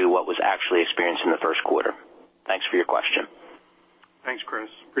commenting to what was actually experienced in the first quarter. Thanks for your question. Thanks, Chris.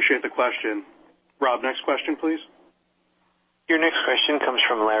 Appreciate the question. Rob, next question, please. Your next question comes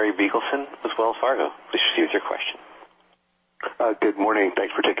from Larry Biegelsen with Wells Fargo. Please proceed with your question. Good morning.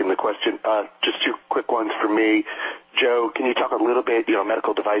 Thanks for taking the question. Just two quick ones for me. Joe, can you talk a little bit,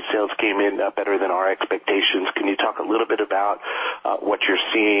 medical device sales came in better than our expectations. Can you talk a little bit about what you're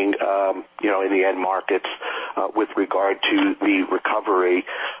seeing, in the end markets with regard to the recovery?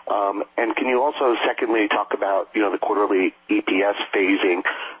 And can you also, secondly, talk about, the quarterly EPS phasing?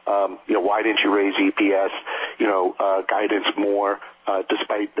 Why didn't you raise EPS, guidance more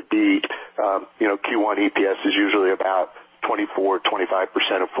despite the beat? Q1 EPS is usually about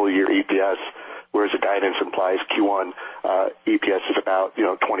 24-25% of full year EPS, whereas the guidance implies Q1 EPS is about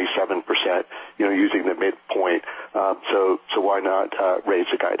 27%, using the midpoint. So why not raise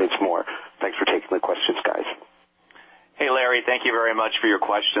the guidance more? Thanks for taking the questions, guys. Hey, Larry, thank you very much for your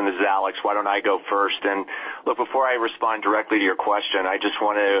question. This is Alex. Why don't I go first? And look, before I respond directly to your question, I just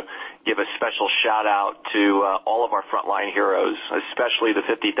want to give a special shout out to all of our frontline heroes, especially the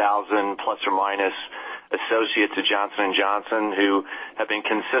 50,000 plus or minus associates at Johnson & Johnson who have been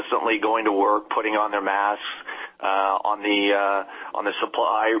consistently going to work, putting on their masks on the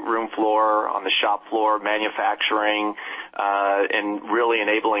supply room floor, on the shop floor, manufacturing, and really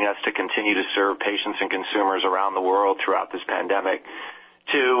enabling us to continue to serve patients and consumers around the world throughout this pandemic.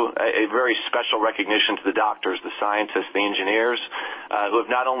 Two, a very special recognition to the doctors, the scientists, the engineers, who have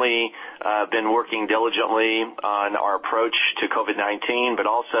not only been working diligently on our approach to COVID-19, but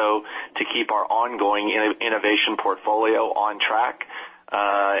also to keep our ongoing innovation portfolio on track.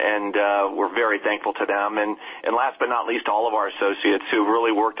 And we're very thankful to them. And last but not least, all of our associates who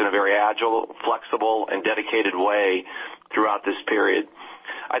really worked in a very agile, flexible, and dedicated way throughout this period.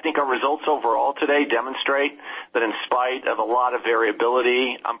 I think our results overall today demonstrate that in spite of a lot of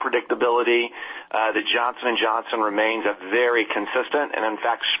variability, unpredictability, that Johnson & Johnson remains a very consistent and, in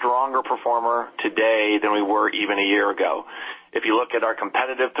fact, stronger performer today than we were even a year ago. If you look at our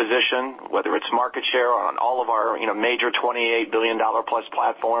competitive position, whether it's market share on all of our major $28 billion plus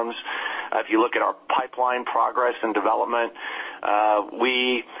platforms, if you look at our pipeline progress and development,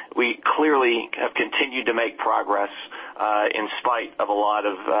 we clearly have continued to make progress in spite of a lot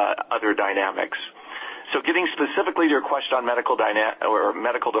of other dynamics. So getting specifically to your question on medical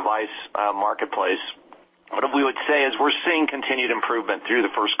device marketplace, what we would say is we're seeing continued improvement through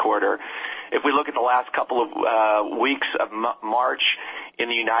the first quarter. If we look at the last couple of weeks of March in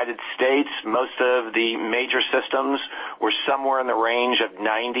the United States, most of the major systems were somewhere in the range of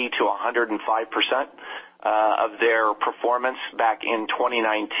 90 to 105% of their performance back in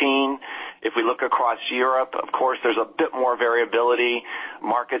 2019. If we look across Europe, of course, there's a bit more variability.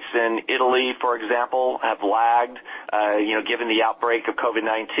 Markets in Italy, for example, have lagged, given the outbreak of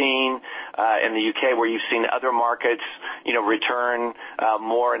COVID-19. In the UK, where you've seen other markets, return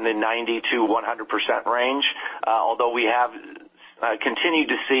more in the 90 to 100% range, although we have continued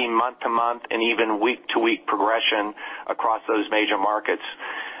to see month-to-month and even week-to-week progression across those major markets.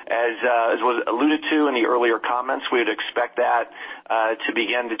 As was alluded to in the earlier comments, we would expect that to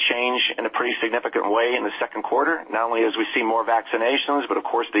begin to change in a pretty significant way in the second quarter, not only as we see more vaccinations, but of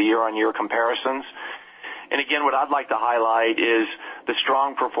course the year-on-year comparisons. And again, what I'd like to highlight is the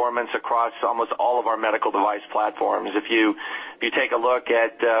strong performance across almost all of our medical device platforms. If you take a look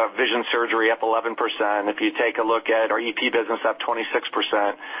at vision surgery up 11%, if you take a look at our EP business up 26%,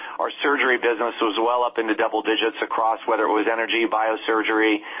 our surgery business was well up into double digits across whether it was energy,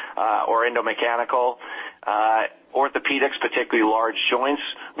 biosurgery, or endomechanical. Orthopedics, particularly large joints,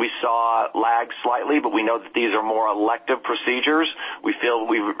 we saw lag slightly, but we know that these are more elective procedures. We feel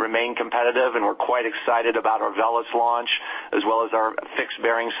we remain competitive, and we're quite excited about our VELYS launch, as well as our fixed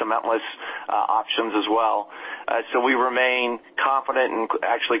bearing cementless options as well. So we remain confident and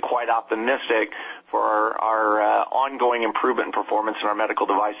actually quite optimistic for our ongoing improvement in performance in our medical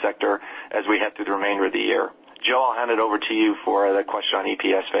device sector as we head through the remainder of the year. Joe, I'll hand it over to you for the question on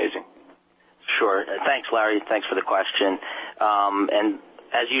EPS phasing. Sure. Thanks, Larry. Thanks for the question. And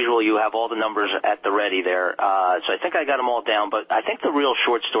as usual, you have all the numbers at the ready there. So I think I got them all down, but I think the real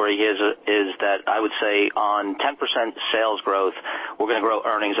short story is that I would say on 10% sales growth, we're going to grow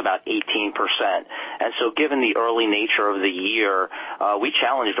earnings about 18%. And so given the early nature of the year, we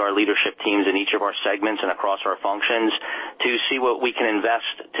challenged our leadership teams in each of our segments and across our functions to see what we can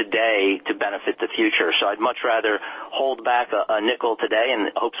invest today to benefit the future. So I'd much rather hold back a nickel today in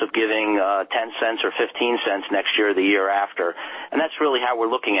hopes of giving 10 cents or 15 cents next year or the year after. And that's really how we're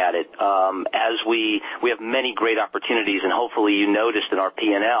looking at it. As we have many great opportunities, and hopefully you noticed in our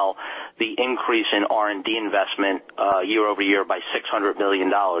P&L the increase in R&D investment year over year by $600 million.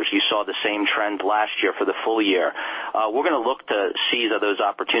 You saw the same trend last year for the full year. We're going to look to seize those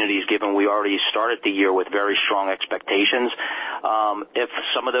opportunities given we already started the year with very strong expectations. If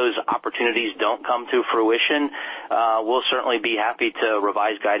some of those opportunities don't come to fruition, we'll certainly be happy to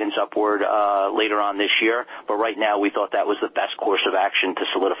revise guidance upward later on this year. But right now, we thought that was the best course of action to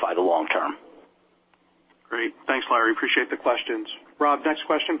solidify the long term. Great. Thanks, Larry. Appreciate the questions. Rob, next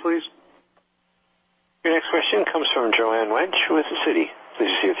question, please. Your next question comes from Joanne Wuensch with Citi. Please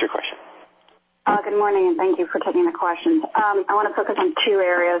proceed with your question. Good morning, and thank you for taking the questions. I want to focus on two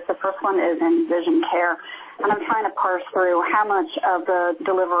areas. The first one is in vision care, and I'm trying to parse through how much of the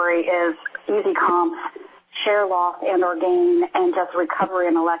delivery is easy comps, share loss and or gain, and just recovery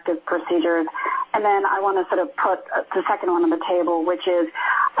in elective procedures. And then I want to sort of put the second one on the table, which is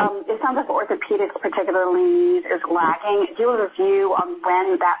it sounds like orthopedics, particularly knees, is lagging. Do you have a view on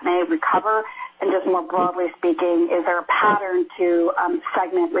when that may recover? And just more broadly speaking, is there a pattern to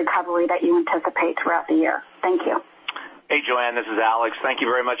segment recovery that you anticipate throughout the year? Thank you. Hey, Joanne, this is Alex. Thank you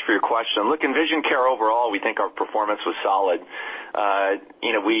very much for your question. Look, in vision care overall, we think our performance was solid.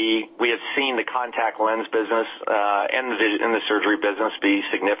 We have seen the contact lens business and the surgery business be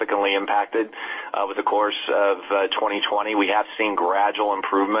significantly impacted with the course of 2020. We have seen gradual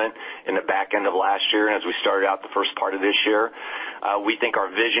improvement in the back end of last year, and as we started out the first part of this year. We think our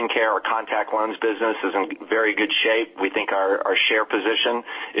vision care, our contact lens business is in very good shape. We think our share position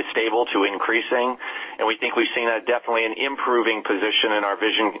is stable to increasing, and we think we've seen definitely an improving position in our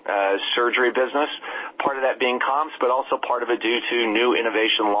vision surgery business. Part of that being comps, but also part of it due to new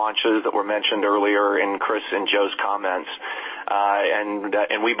innovation launches that were mentioned earlier in Chris and Joe's comments.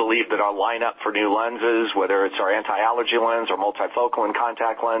 And we believe that our lineup for new lenses, whether it's our anti-allergy lens or multifocal and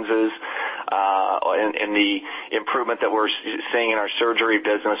contact lenses, and the improvement that we're seeing in our surgery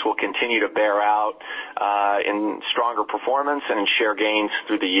business will continue to bear out in stronger performance and in share gains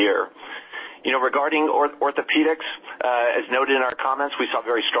through the year. Regarding orthopedics, as noted in our comments, we saw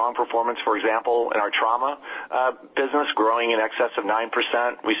very strong performance, for example, in our trauma business, growing in excess of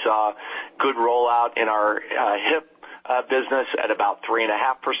 9%. We saw good rollout in our hip business at about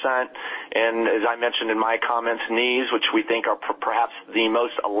 3.5%. And as I mentioned in my comments, knees, which we think are perhaps the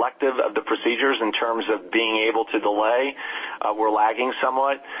most elective of the procedures in terms of being able to delay, we're lagging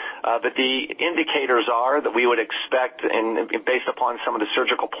somewhat. But the indicators are that we would expect, and based upon some of the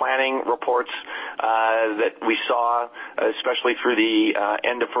surgical planning reports that we saw, especially through the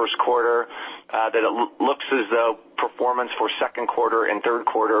end of first quarter, that it looks as though performance for second quarter and third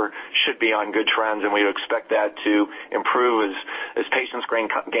quarter should be on good trends, and we would expect that to improve as patients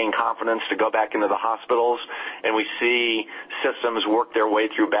gain confidence to go back into the hospitals, and we see systems work their way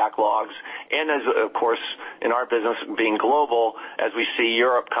through backlogs. And as, of course, in our business being global, as we see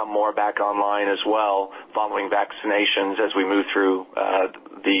Europe come more back online as well following vaccinations as we move through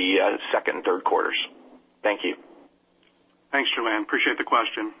the second and third quarters. Thank you. Thanks, Joanne. Appreciate the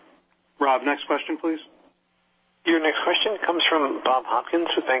question. Rob, next question, please. Your next question comes from Bob Hopkins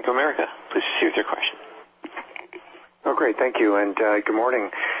with Bank of America. Please proceed with your question. Oh, great. Thank you, and good morning.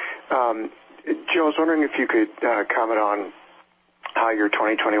 Joe, I was wondering if you could comment on how your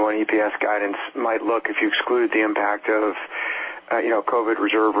 2021 EPS guidance might look if you exclude the impact of COVID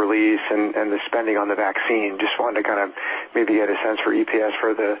reserve release and the spending on the vaccine. Just wanted to kind of maybe get a sense for EPS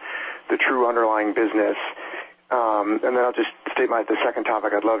for the true underlying business. And then I'll just state the second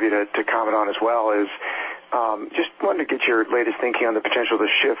topic I'd love you to comment on as well is just wanted to get your latest thinking on the potential to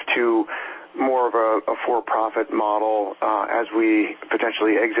shift to more of a for-profit model as we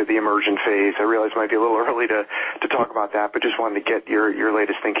potentially exit the emergent phase. I realize it might be a little early to talk about that, but just wanted to get your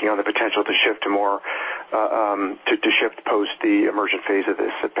latest thinking on the potential to shift to more to shift post the emergent phase of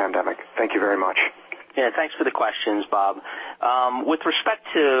this pandemic. Thank you very much. Yeah, thanks for the questions, Bob. With respect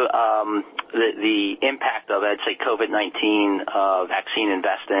to the impact of, I'd say, COVID-19 vaccine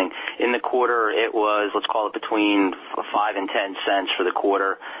investing, in the quarter it was, let's call it between 5 and 10 cents for the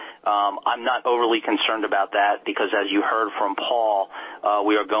quarter. I'm not overly concerned about that because, as you heard from Paul,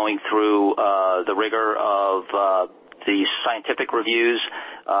 we are going through the rigor of the scientific reviews.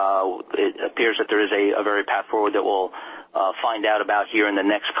 It appears that there is a very path forward that we'll find out about here in the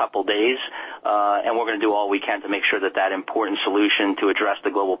next couple days, and we're going to do all we can to make sure that that important solution to address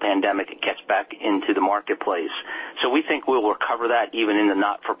the global pandemic gets back into the marketplace. So we think we'll recover that even in the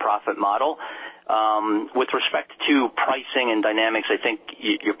not-for-profit model. With respect to pricing and dynamics, I think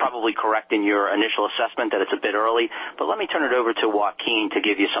you're probably correct in your initial assessment that it's a bit early, but let me turn it over to Joaquin to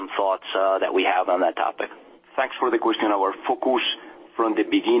give you some thoughts that we have on that topic. Thanks for the question. Our focus from the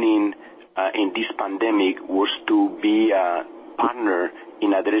beginning in this pandemic was to be a partner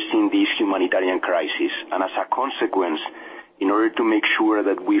in addressing this humanitarian crisis. And as a consequence, in order to make sure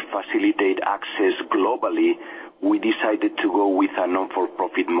that we facilitate access globally, we decided to go with a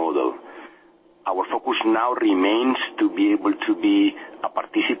non-for-profit model. Our focus now remains to be able to be a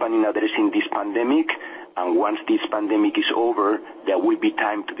participant in addressing this pandemic, and once this pandemic is over, there will be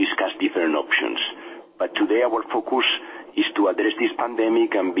time to discuss different options. But today our focus is to address this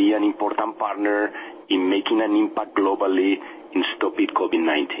pandemic and be an important partner in making an impact globally in stopping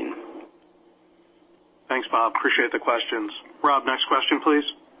COVID-19. Thanks, Bob. Appreciate the questions. Rob, next question, please.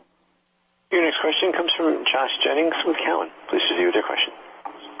 Your next question comes from Josh Jennings with Cowen. Please proceed with your question.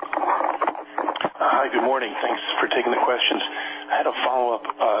 Hi, good morning. Thanks for taking the questions. I had a follow-up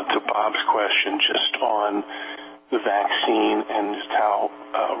to Bob's question just on the vaccine and just how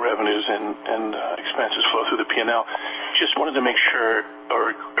revenues and expenses flow through the P&L. Just wanted to make sure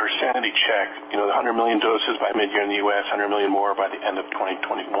or sanity check, the 100 million doses by mid-year in the U.S., 100 million more by the end of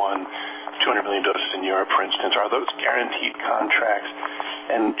 2021, 200 million doses in Europe, for instance. Are those guaranteed contracts?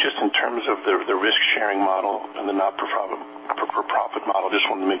 And just in terms of the risk-sharing model and the not-for-profit model, just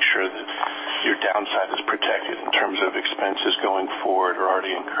wanted to make sure that your downside is protected in terms of expenses going forward or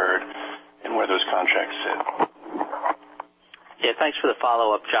already incurred and where those contracts sit. Yeah, thanks for the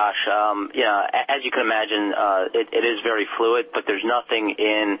follow-up, Josh. As you can imagine, it is very fluid, but there's nothing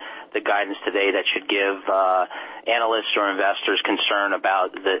in the guidance today that should give analysts or investors concern about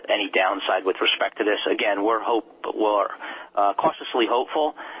any downside with respect to this. Again, we're cautiously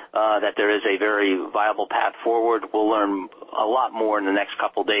hopeful that there is a very viable path forward. We'll learn a lot more in the next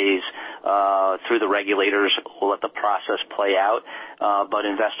couple days through the regulators. We'll let the process play out, but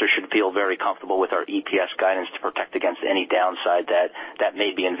investors should feel very comfortable with our EPS guidance to protect against any downside that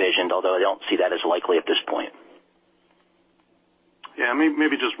may be envisioned, although I don't see that as likely at this point. Yeah,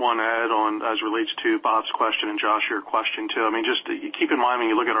 maybe just one add on as relates to Bob's question and Josh, your question too. I mean, just keep in mind when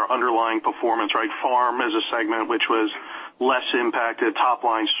you look at our underlying performance, right? Farm is a segment which was less impacted, top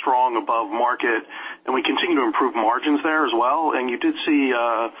line strong above market, and we continue to improve margins there as well. And you did see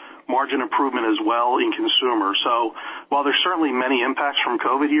margin improvement as well in consumer. So while there's certainly many impacts from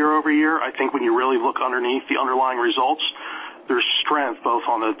COVID year over year, I think when you really look underneath the underlying results, there's strength both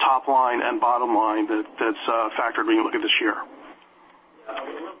on the top line and bottom line that's factored when you look at this year.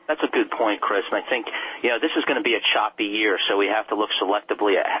 That's a good point, Chris. And I think, this is going to be a choppy year, so we have to look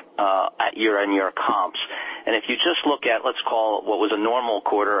selectively at year-on-year comps. And if you just look at, let's call it what was a normal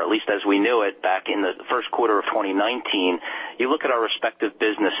quarter, at least as we knew it back in the first quarter of 2019, you look at our respective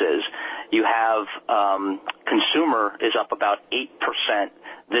businesses. You have consumer is up about 8%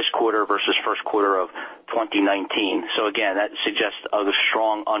 this quarter versus first quarter of 2019. So again, that suggests a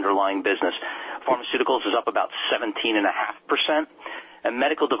strong underlying business. Pharmaceuticals is up about 17.5%. And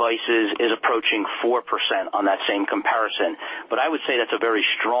medical devices is approaching 4% on that same comparison. But I would say that's a very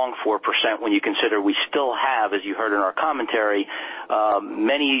strong 4% when you consider we still have, as you heard in our commentary,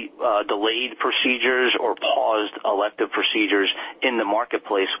 many delayed procedures or paused elective procedures in the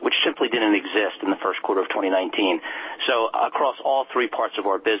marketplace, which simply didn't exist in the first quarter of 2019. So across all three parts of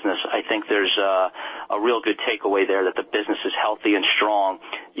our business, I think there's a real good takeaway there that the business is healthy and strong.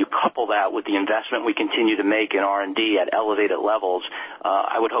 You couple that with the investment we continue to make in R&D at elevated levels,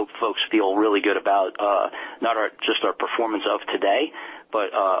 I would hope folks feel really good about not just our performance of today,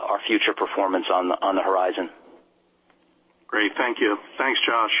 but our future performance on the horizon. Great, thank you. Thanks,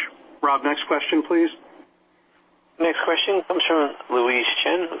 Josh. Rob, next question, please. Next question comes from Louise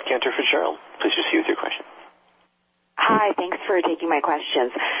Chen with Cantor Fitzgerald. Please proceed with your question. Hi, thanks for taking my questions.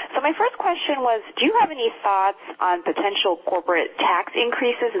 So my first question was, do you have any thoughts on potential corporate tax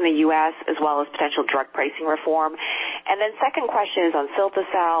increases in the U.S. as well as potential drug pricing reform? And then second question is on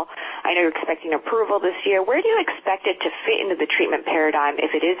Cilta-cel. I know you're expecting approval this year. Where do you expect it to fit into the treatment paradigm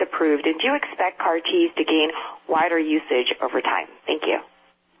if it is approved? And do you expect CAR-Ts to gain wider usage over time? Thank you.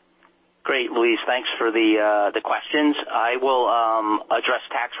 Great, Luis. Thanks for the questions. I will address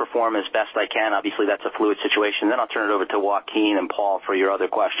tax reform as best I can. Obviously, that's a fluid situation. Then I'll turn it over to Joaquin and Paul for your other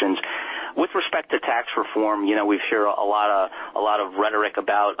questions. With respect to tax reform, we've heard a lot of rhetoric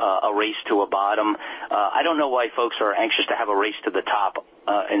about a race to a bottom. I don't know why folks are anxious to have a race to the top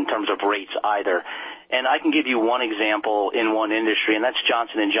in terms of rates either. And I can give you one example in one industry, and that's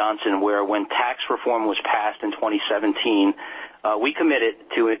Johnson & Johnson, where when tax reform was passed in 2017, we committed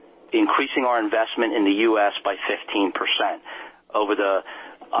to it increasing our investment in the U.S. by 15% over the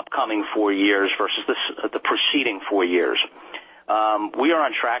upcoming 4 years versus the preceding 4 years. We are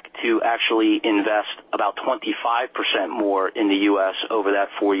on track to actually invest about 25% more in the U.S. over that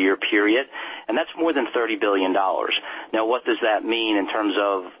 4-year period, and that's more than $30 billion. Now, what does that mean in terms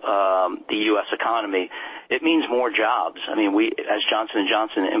of the U.S. economy? It means more jobs. I mean, we, as Johnson &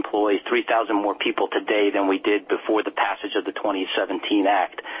 Johnson, employ 3,000 more people today than we did before the passage of the 2017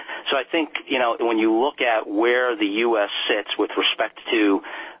 Act. So I think, when you look at where the U.S. sits with respect to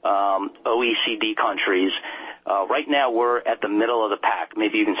OECD countries, right now we're at the middle of the pack,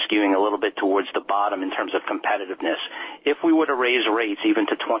 maybe even skewing a little bit towards the bottom in terms of competitiveness. If we were to raise rates even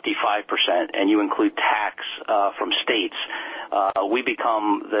to 25% and you include tax from states, we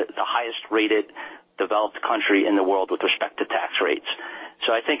become the highest rated developed country in the world with respect to tax rates.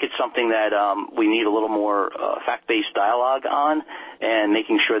 So I think it's something that we need a little more fact-based dialogue on, and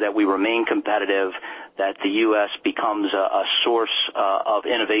making sure that we remain competitive, that the U.S. becomes a source of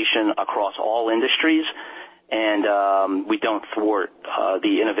innovation across all industries, and we don't thwart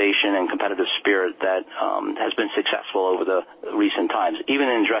the innovation and competitive spirit that has been successful over the recent times, even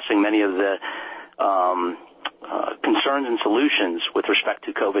in addressing many of the concerns and solutions with respect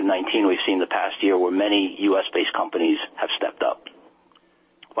to COVID-19 we've seen the past year, where many U.S.-based companies have stepped up.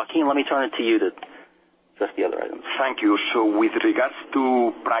 Joaquin, let me turn it to you to address the other items. Thank you. So with regards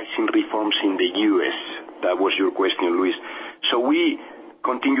to pricing reforms in the U.S., that was your question, Luis. So we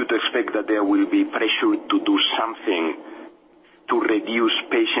continue to expect that there will be pressure to do something to reduce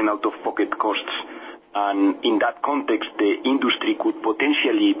patient out-of-pocket costs. And in that context, the industry could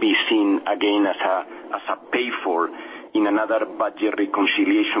potentially be seen again as a pay-for in another budget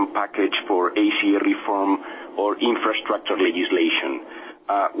reconciliation package for ACA reform or infrastructure legislation.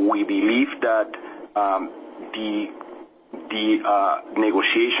 We believe that the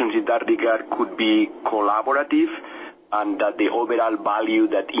negotiations in that regard could be collaborative, and that the overall value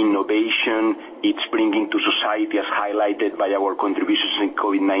that innovation it's bringing to society, as highlighted by our contributions in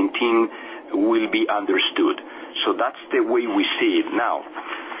COVID-19, will be understood. So that's the way we see it now.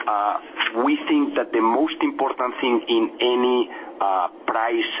 We think that the most important thing in any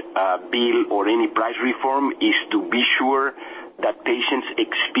price bill or any price reform is to be sure that patients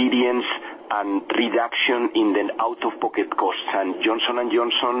experience and reduction in the out-of-pocket costs, and Johnson &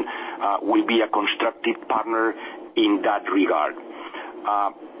 Johnson will be a constructive partner in that regard.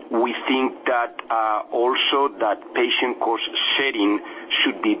 We think that also that patient cost sharing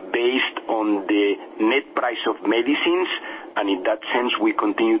should be based on the net price of medicines, and in that sense we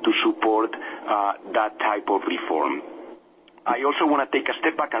continue to support that type of reform. I also want to take a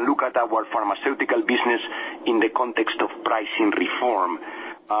step back and look at our pharmaceutical business in the context of pricing reform.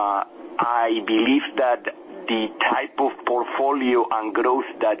 I believe that the type of portfolio and growth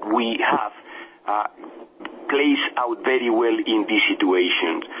that we have plays out very well in these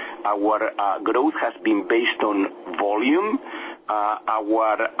situations. Our growth has been based on volume.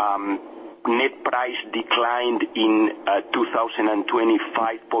 Our net price declined in 2020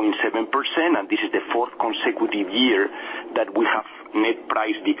 5.7%, and this is the fourth consecutive year that we have net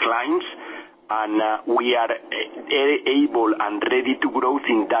price declines. And we are able and ready to grow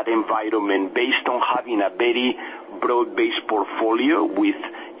in that environment based on having a very broad-based portfolio with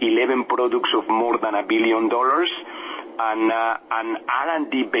 11 products of more than $1 billion, and an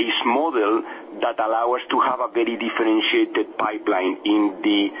R&D-based model that allow us to have a very differentiated pipeline.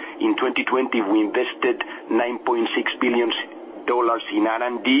 In 2020, we invested $9.6 billion in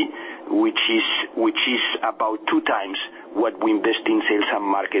R&D, which is about 2 times what we invest in sales and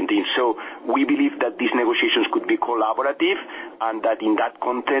marketing. So we believe that these negotiations could be collaborative, and that in that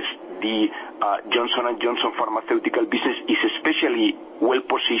context, the Johnson & Johnson pharmaceutical business is especially well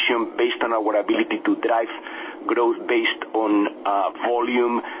positioned based on our ability to drive growth based on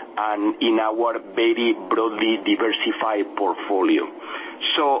volume and in our very broadly diversified portfolio.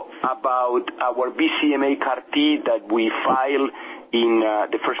 So about our BCMA CAR-T that we filed in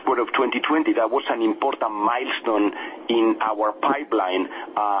the first quarter of 2020. That was an important milestone in our pipeline.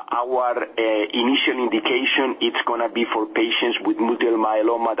 Our initial indication, it's going to be for patients with multiple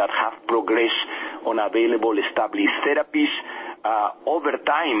myeloma that have progressed on available established therapies. Over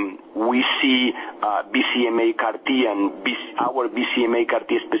time, we see BCMA CAR-T and our BCMA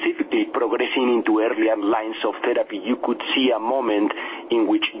CAR-T specifically progressing into earlier lines of therapy. You could see a moment in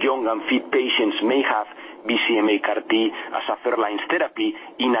which young and fit patients may have BCMA CAR-T as a third-line therapy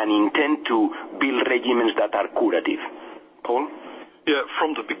in an intent to build regimens that are curative. Paul? Yeah,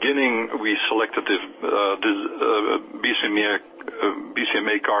 from the beginning, we selected this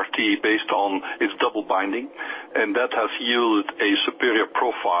BCMA CAR-T based on its double binding, and that has yielded a superior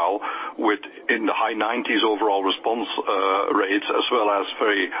profile with in the high 90s overall response rates, as well as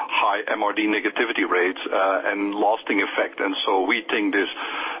very high MRD negativity rates and lasting effect. And so we think this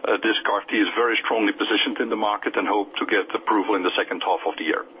CAR-T is very strongly positioned in the market and hope to get approval in the second half of the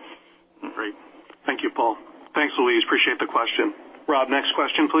year. Great. Thank you, Paul. Thanks, Louise. Appreciate the question. Rob, next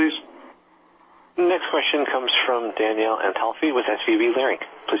question, please. Next question comes from Danielle Antalffy with SVB Leerink.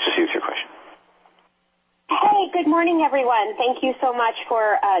 Please proceed with your question. Hey, good morning, everyone. Thank you so much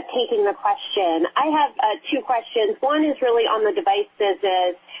for taking the question. I have two questions. One is really on the device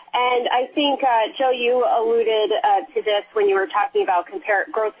business, and I think, Joe, you alluded to this when you were talking about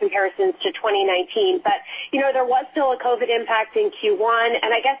growth comparisons to 2019, but, there was still a COVID impact in Q1,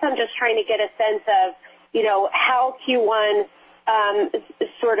 and I guess I'm just trying to get a sense of, how Q1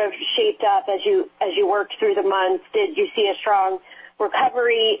 sort of shaped up as you worked through the months. Did you see a strong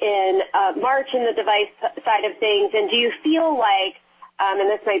recovery in March in the device side of things? And do you feel like, and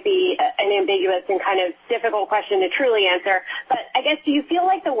this might be an ambiguous and kind of difficult question to truly answer, but I guess do you feel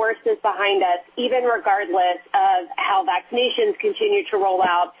like the worst is behind us, even regardless of how vaccinations continue to roll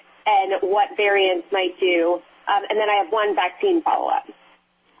out and what variants might do? And then I have one vaccine follow-up.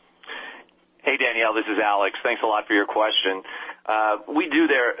 Hey, Danielle, this is Alex. Thanks a lot for your question. We do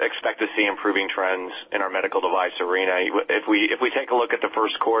expect to see improving trends in our medical device arena. If we take a look at the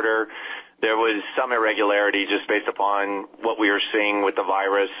first quarter, there was some irregularity just based upon what we were seeing with the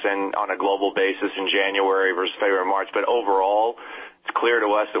virus and on a global basis in January versus February and March. But overall, it's clear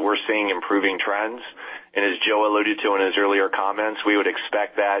to us that we're seeing improving trends. And as Joe alluded to in his earlier comments, we would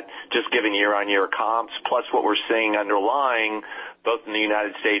expect that just given year-on-year comps, plus what we're seeing underlying both in the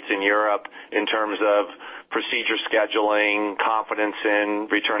United States and Europe in terms of procedure scheduling, confidence in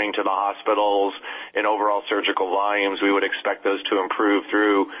returning to the hospitals, and overall surgical volumes, we would expect those to improve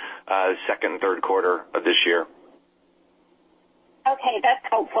through second and third quarter of this year. Okay, that's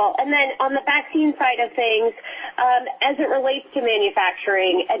helpful. And then on the vaccine side of things, as it relates to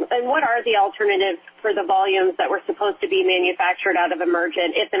manufacturing, and what are the alternatives for the volumes that were supposed to be manufactured out of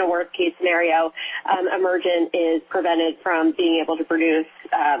Emergent if in a worst-case scenario, Emergent is prevented from being able to produce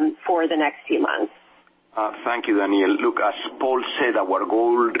for the next few months? Thank you, Danielle. Look, as Paul said, our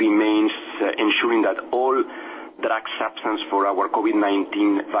goal remains ensuring that all drug substance for our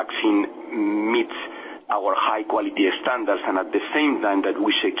COVID-19 vaccine meets our high-quality standards, and at the same time that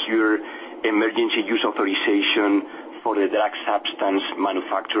we secure emergency use authorization for the drug substance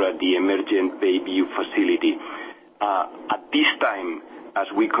manufactured at the Emergent Bayview facility. At this time, as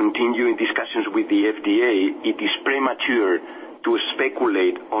we continue in discussions with the FDA, it is premature to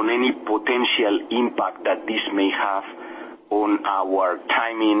speculate on any potential impact that this may have on our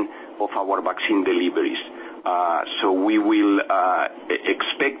timing of our vaccine deliveries. So we will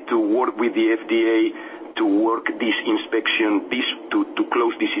expect to work with the FDA to work this inspection, to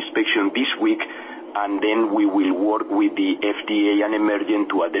close this inspection this week, and then we will work with the FDA and Emergent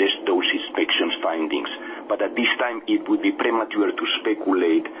to address those inspection findings. But at this time, it would be premature to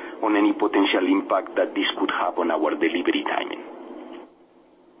speculate on any potential impact that this could have on our delivery timing.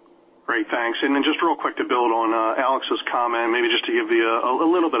 Great, thanks. And then just real quick to build on Alex's comment, maybe just to give you a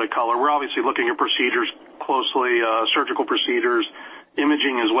little bit of color. We're obviously looking at procedures closely, surgical procedures,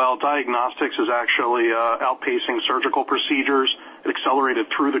 imaging as well. Diagnostics is actually outpacing surgical procedures. It accelerated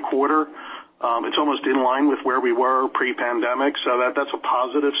through the quarter. It's almost in line with where we were pre-pandemic, so that's a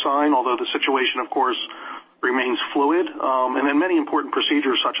positive sign, although the situation, of course, remains fluid. And then many important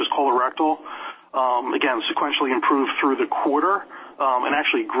procedures such as colorectal, again, sequentially improved through the quarter and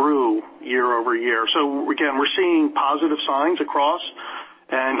actually grew year over year. So, again, we're seeing positive signs across,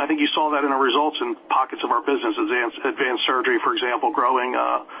 and I think you saw that in our results in pockets of our business, advanced surgery, for example, growing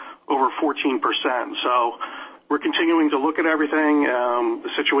over 14%. So we're continuing to look at everything.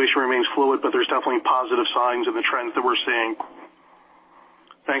 The situation remains fluid, but there's definitely positive signs in the trends that we're seeing.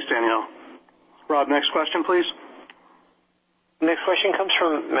 Thanks, Danielle. Rob, next question, please. Next question comes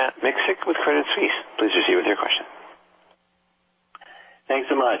from Matt Miksic with Credit Suisse. Please proceed with your question. Thanks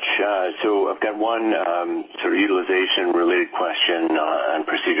so much. So I've got one sort of utilization-related question on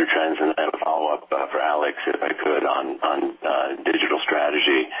procedure trends, and then a follow-up for Alex, if I could, on digital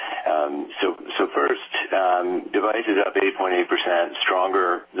strategy. So first, devices up 8.8%,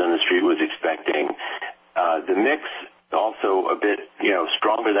 stronger than the street was expecting. The mix also a bit,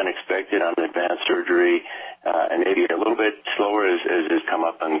 stronger than expected on advanced surgery, and maybe a little bit slower as has come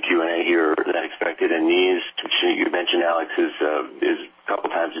up on the Q&A here than expected in knees, which you mentioned, Alex, is a couple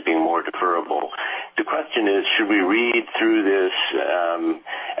times as being more deferrable. The question is, should we read through this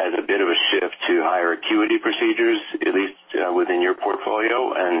as a bit of a shift to higher acuity procedures, at least within your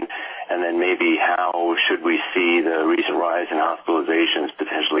portfolio, and then maybe how should we see the recent rise in hospitalizations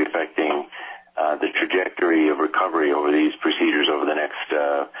potentially affecting the trajectory of recovery over these procedures over the next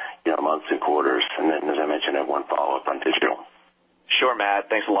months and quarters? And then, as I mentioned, I have one follow-up on digital. Sure, Matt.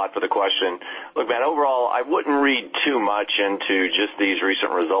 Thanks a lot for the question. Look, Matt, overall, I wouldn't read too much into just these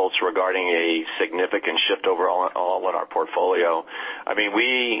recent results regarding a significant shift overall in our portfolio. I mean,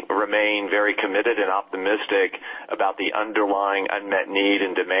 we remain very committed and optimistic about the underlying unmet need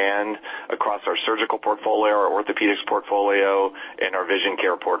and demand across our surgical portfolio, our orthopedics portfolio, and our vision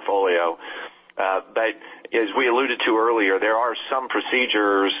care portfolio. But as we alluded to earlier, there are some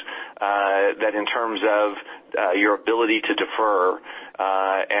procedures that in terms of your ability to defer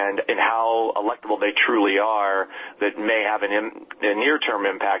and how electable they truly are, that may have a near-term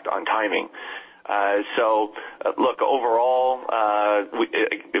impact on timing. So, look, overall,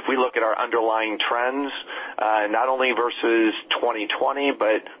 if we look at our underlying trends, not only versus 2020,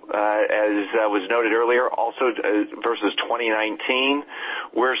 but as was noted earlier, also versus 2019,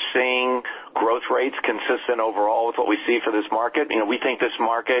 we're seeing growth rates consistent overall with what we see for this market. We think this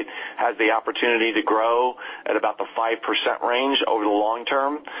market has the opportunity to grow at about the 5% range over the long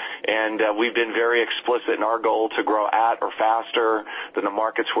term, and we've been very explicit in our goal to grow at or faster than the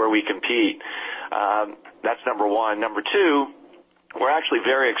markets where we compete. That's number one. Number two, we're actually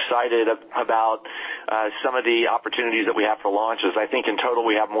very excited about some of the opportunities that we have for launches. I think in total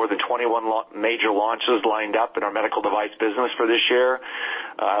we have more than 21 major launches lined up in our medical device business for this year.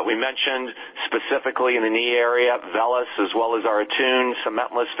 We mentioned specifically in the knee area, VELYS, as well as our ATTUNE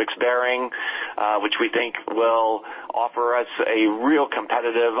cementless fixed bearing, which we think will offer us a real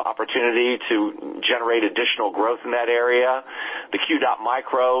competitive opportunity to generate additional growth in that area. The QDOT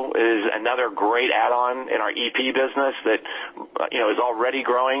Micro is another great add-on in our EP business that is already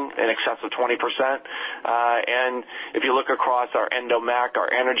growing in excess of 20%. And if you look across our EndoMAC,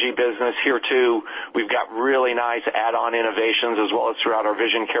 our energy business here too, we've got really nice add-on innovations as well as throughout our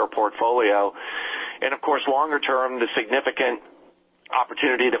vision care portfolio. And of course, longer term, the significant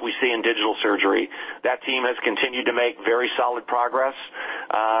opportunity that we see in digital surgery. That team has continued to make very solid progress,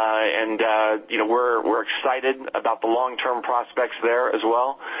 and we're excited about the long-term prospects there as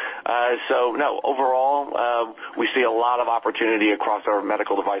well. So no, overall, we see a lot of opportunity across our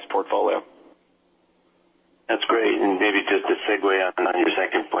medical device portfolio. That's great. And maybe just to segue on your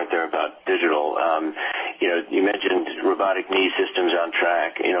second point there about digital, you mentioned robotic knee systems on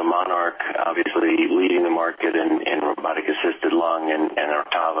track. Monarch obviously leading the market in robotic-assisted lung, and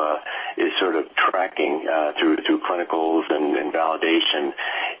Artava is sort of tracking through clinicals and validation.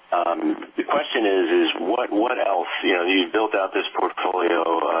 The question is what else? You've built out this portfolio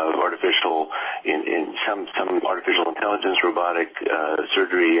of artificial intelligence, robotic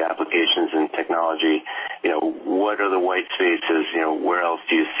surgery applications and technology. What are the white spaces? Where else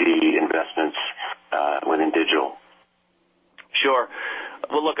do you see investments within digital? Sure.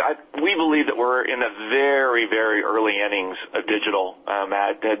 Well, look, we believe that we're in the very, very early innings of digital,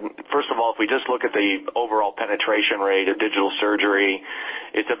 Matt. And first of all, if we just look at the overall penetration rate of digital surgery,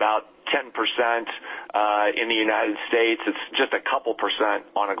 it's about 10% in the United States. It's just a couple percent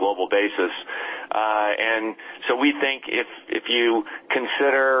on a global basis. And so we think if you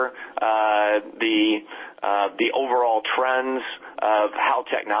consider the overall trends of how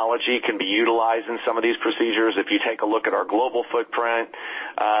technology can be utilized in some of these procedures, if you take a look at our global footprint,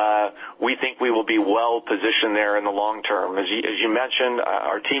 we think we will be well positioned there in the long term. As you mentioned,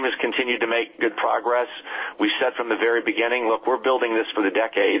 our team has continued to make good progress. We said from the very beginning, look, we're building this for the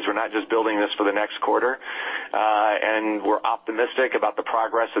decades. We're not just building this for the next quarter. And we're optimistic about the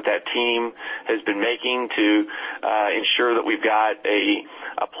progress that team has been making to ensure that we've got a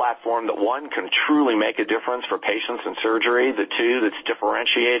platform that, one, can truly make a difference for patients in surgery, the two, that's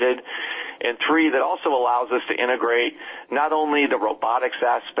differentiated, and three, that also allows us to integrate not only the robotics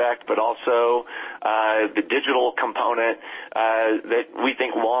aspect, but also the digital component that we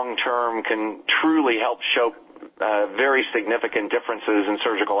think long-term can truly help show very significant differences in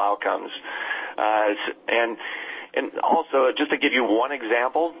surgical outcomes. And And also, just to give you one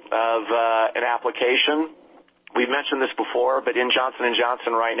example of an application, we've mentioned this before, but in Johnson &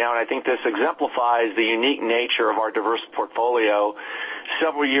 Johnson right now, and I think this exemplifies the unique nature of our diverse portfolio.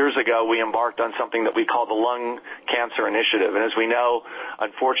 Several years ago, we embarked on something that we call the Lung Cancer Initiative. And as we know,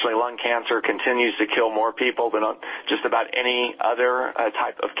 unfortunately, lung cancer continues to kill more people than just about any other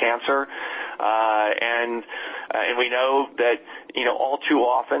type of cancer. And we know that, all too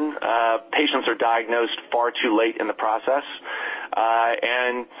often, patients are diagnosed far too late in the process.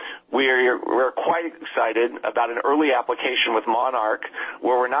 And we're quite excited about an early application with Monarch,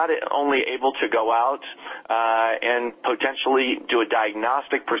 where we're not only able to go out and potentially do a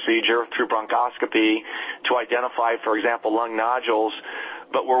diagnostic procedure through bronchoscopy to identify, for example, lung nodules,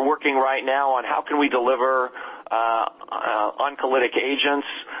 but we're working right now on how can we deliver oncolytic agents,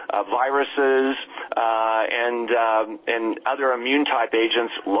 viruses, and other immune type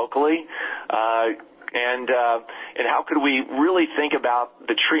agents locally. And how could we really think about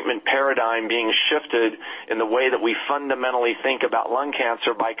the treatment paradigm being shifted in the way that we fundamentally think about lung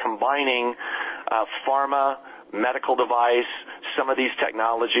cancer by combining pharma, medical device, some of these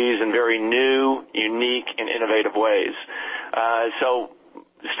technologies in very new, unique, and innovative ways. So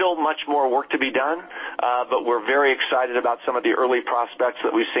still much more work to be done, but we're very excited about some of the early prospects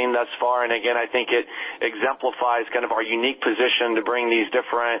that we've seen thus far. And again, I think it exemplifies kind of our unique position to bring these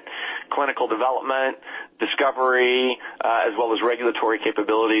different clinical development, discovery, as well as regulatory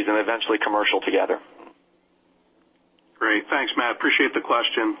capabilities and eventually commercial together. Great. Thanks, Matt. Appreciate the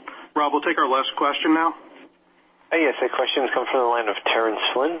question. Rob, we'll take our last question now. Yes, that question comes from the line of Terence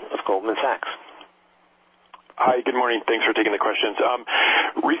Flynn of Goldman Sachs. Hi, good morning. Thanks for taking the questions.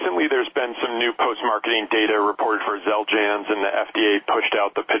 Recently, there's been some new post-marketing data reported for Xeljanz, and the FDA pushed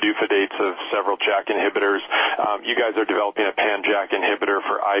out the PDUFA dates of several JAK inhibitors. You guys are developing a pan-JAK inhibitor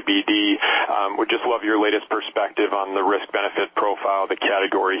for IBD. Would just love your latest perspective on the risk-benefit profile of the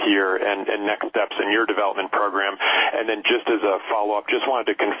category here and next steps in your development program. And then just as a follow-up, just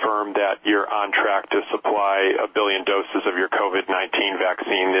wanted to confirm that you're on track to supply 1 billion doses of your COVID-19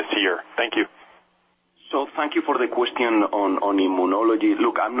 vaccine this year. Thank you. So thank you for the question on immunology.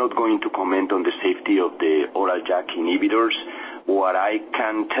 Look, I'm not going to comment on the safety of the oral JAK inhibitors. What I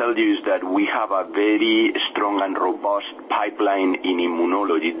can tell you is that we have a very strong and robust pipeline in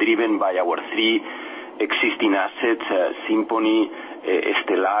immunology driven by our 3 existing assets, Simponi,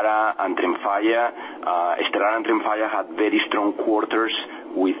 Stelara, and Tremfya. Stelara and Tremfya had very strong quarters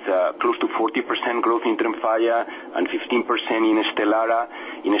with close to 40% growth in Tremfya and 15% in Stelara.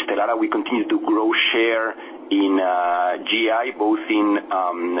 In Stelara, we continue to grow share in GI, both in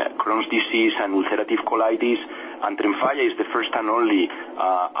Crohn's disease and ulcerative colitis. And Tremfya is the first and only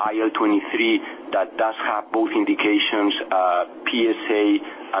IL-23 that does have both indications, PSA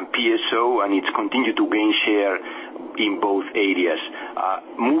and PSO, and it's continued to gain share in both areas.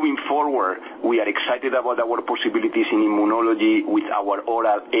 Moving forward, we are excited about our possibilities in immunology with our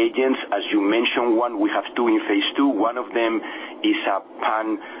oral agents. As you mentioned, we have 2 in phase 2. One of them is a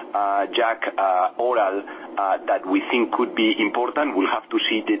pan-JAK oral that we think could be important. We'll have to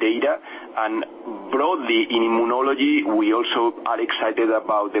see the data. And broadly, in immunology, we also are excited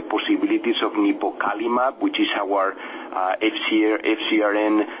about the possibilities of nipocalimab, which is our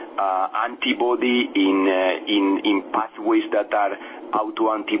FcRn antibody in pathways that are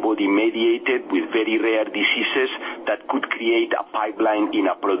autoantibody mediated with very rare diseases that could create a pipeline in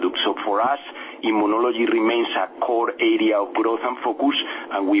a product. So for us, immunology remains a core area of growth and focus,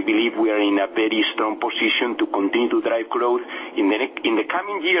 and we believe we are in a very strong position to continue to drive growth in the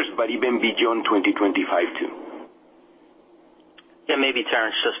coming years, but even beyond 2025 too. Yeah, maybe,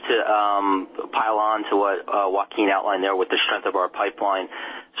 Terence, just to pile on to what Joaquin outlined there with the strength of our pipeline.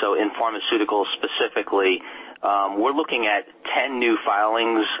 So in pharmaceuticals specifically, we're looking at 10 new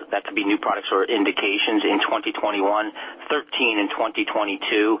filings that could be new products or indications in 2021, 13 in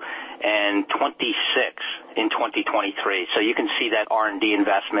 2022, and 26 in 2023. So you can see that R&D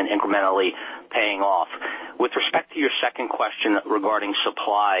investment incrementally paying off. With respect to your second question regarding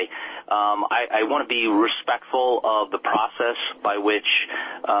supply, I want to be respectful of the process by which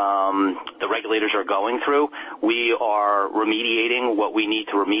the regulators are going through. We are remediating what we need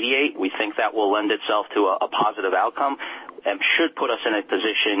to remediate. We think that will lend itself to a positive outcome and should put us in a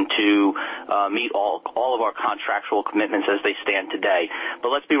position to meet all of our contractual commitments as they stand today. But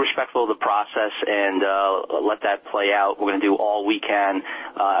let's be respectful of the process and let that play out. We're going to do all we can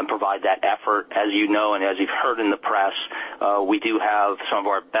and provide that effort. As you know and as you've heard in the press, we do have some of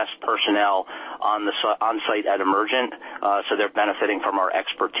our best personnel on site at Emergent, so they're benefiting from our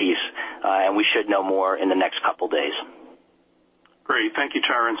expertise, and we should know more in the next couple days. Great. Thank you,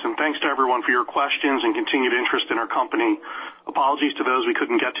 Terrence, and thanks to everyone for your questions and continued interest in our company. Apologies to those we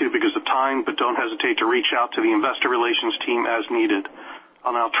couldn't get to because of time, but don't hesitate to reach out to the investor relations team as needed.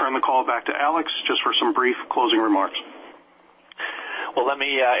 I'll now turn the call back to Alex just for some brief closing remarks. Well, let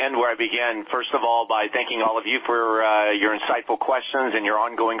me end where I began. First of all, by thanking all of you for your insightful questions and your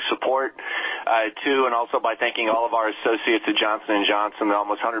ongoing support. Two, and also by thanking all of our associates at Johnson & Johnson, the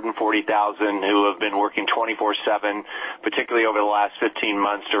almost 140,000 who have been working 24/7, particularly over the last 15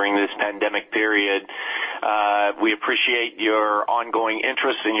 months during this pandemic period. We appreciate your ongoing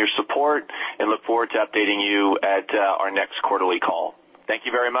interest and your support and look forward to updating you at our next quarterly call. Thank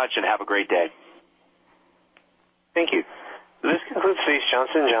you very much and have a great day. Thank you. This concludes today's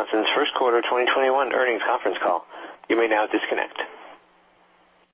Johnson & Johnson's first quarter 2021 earnings conference call. You may now disconnect.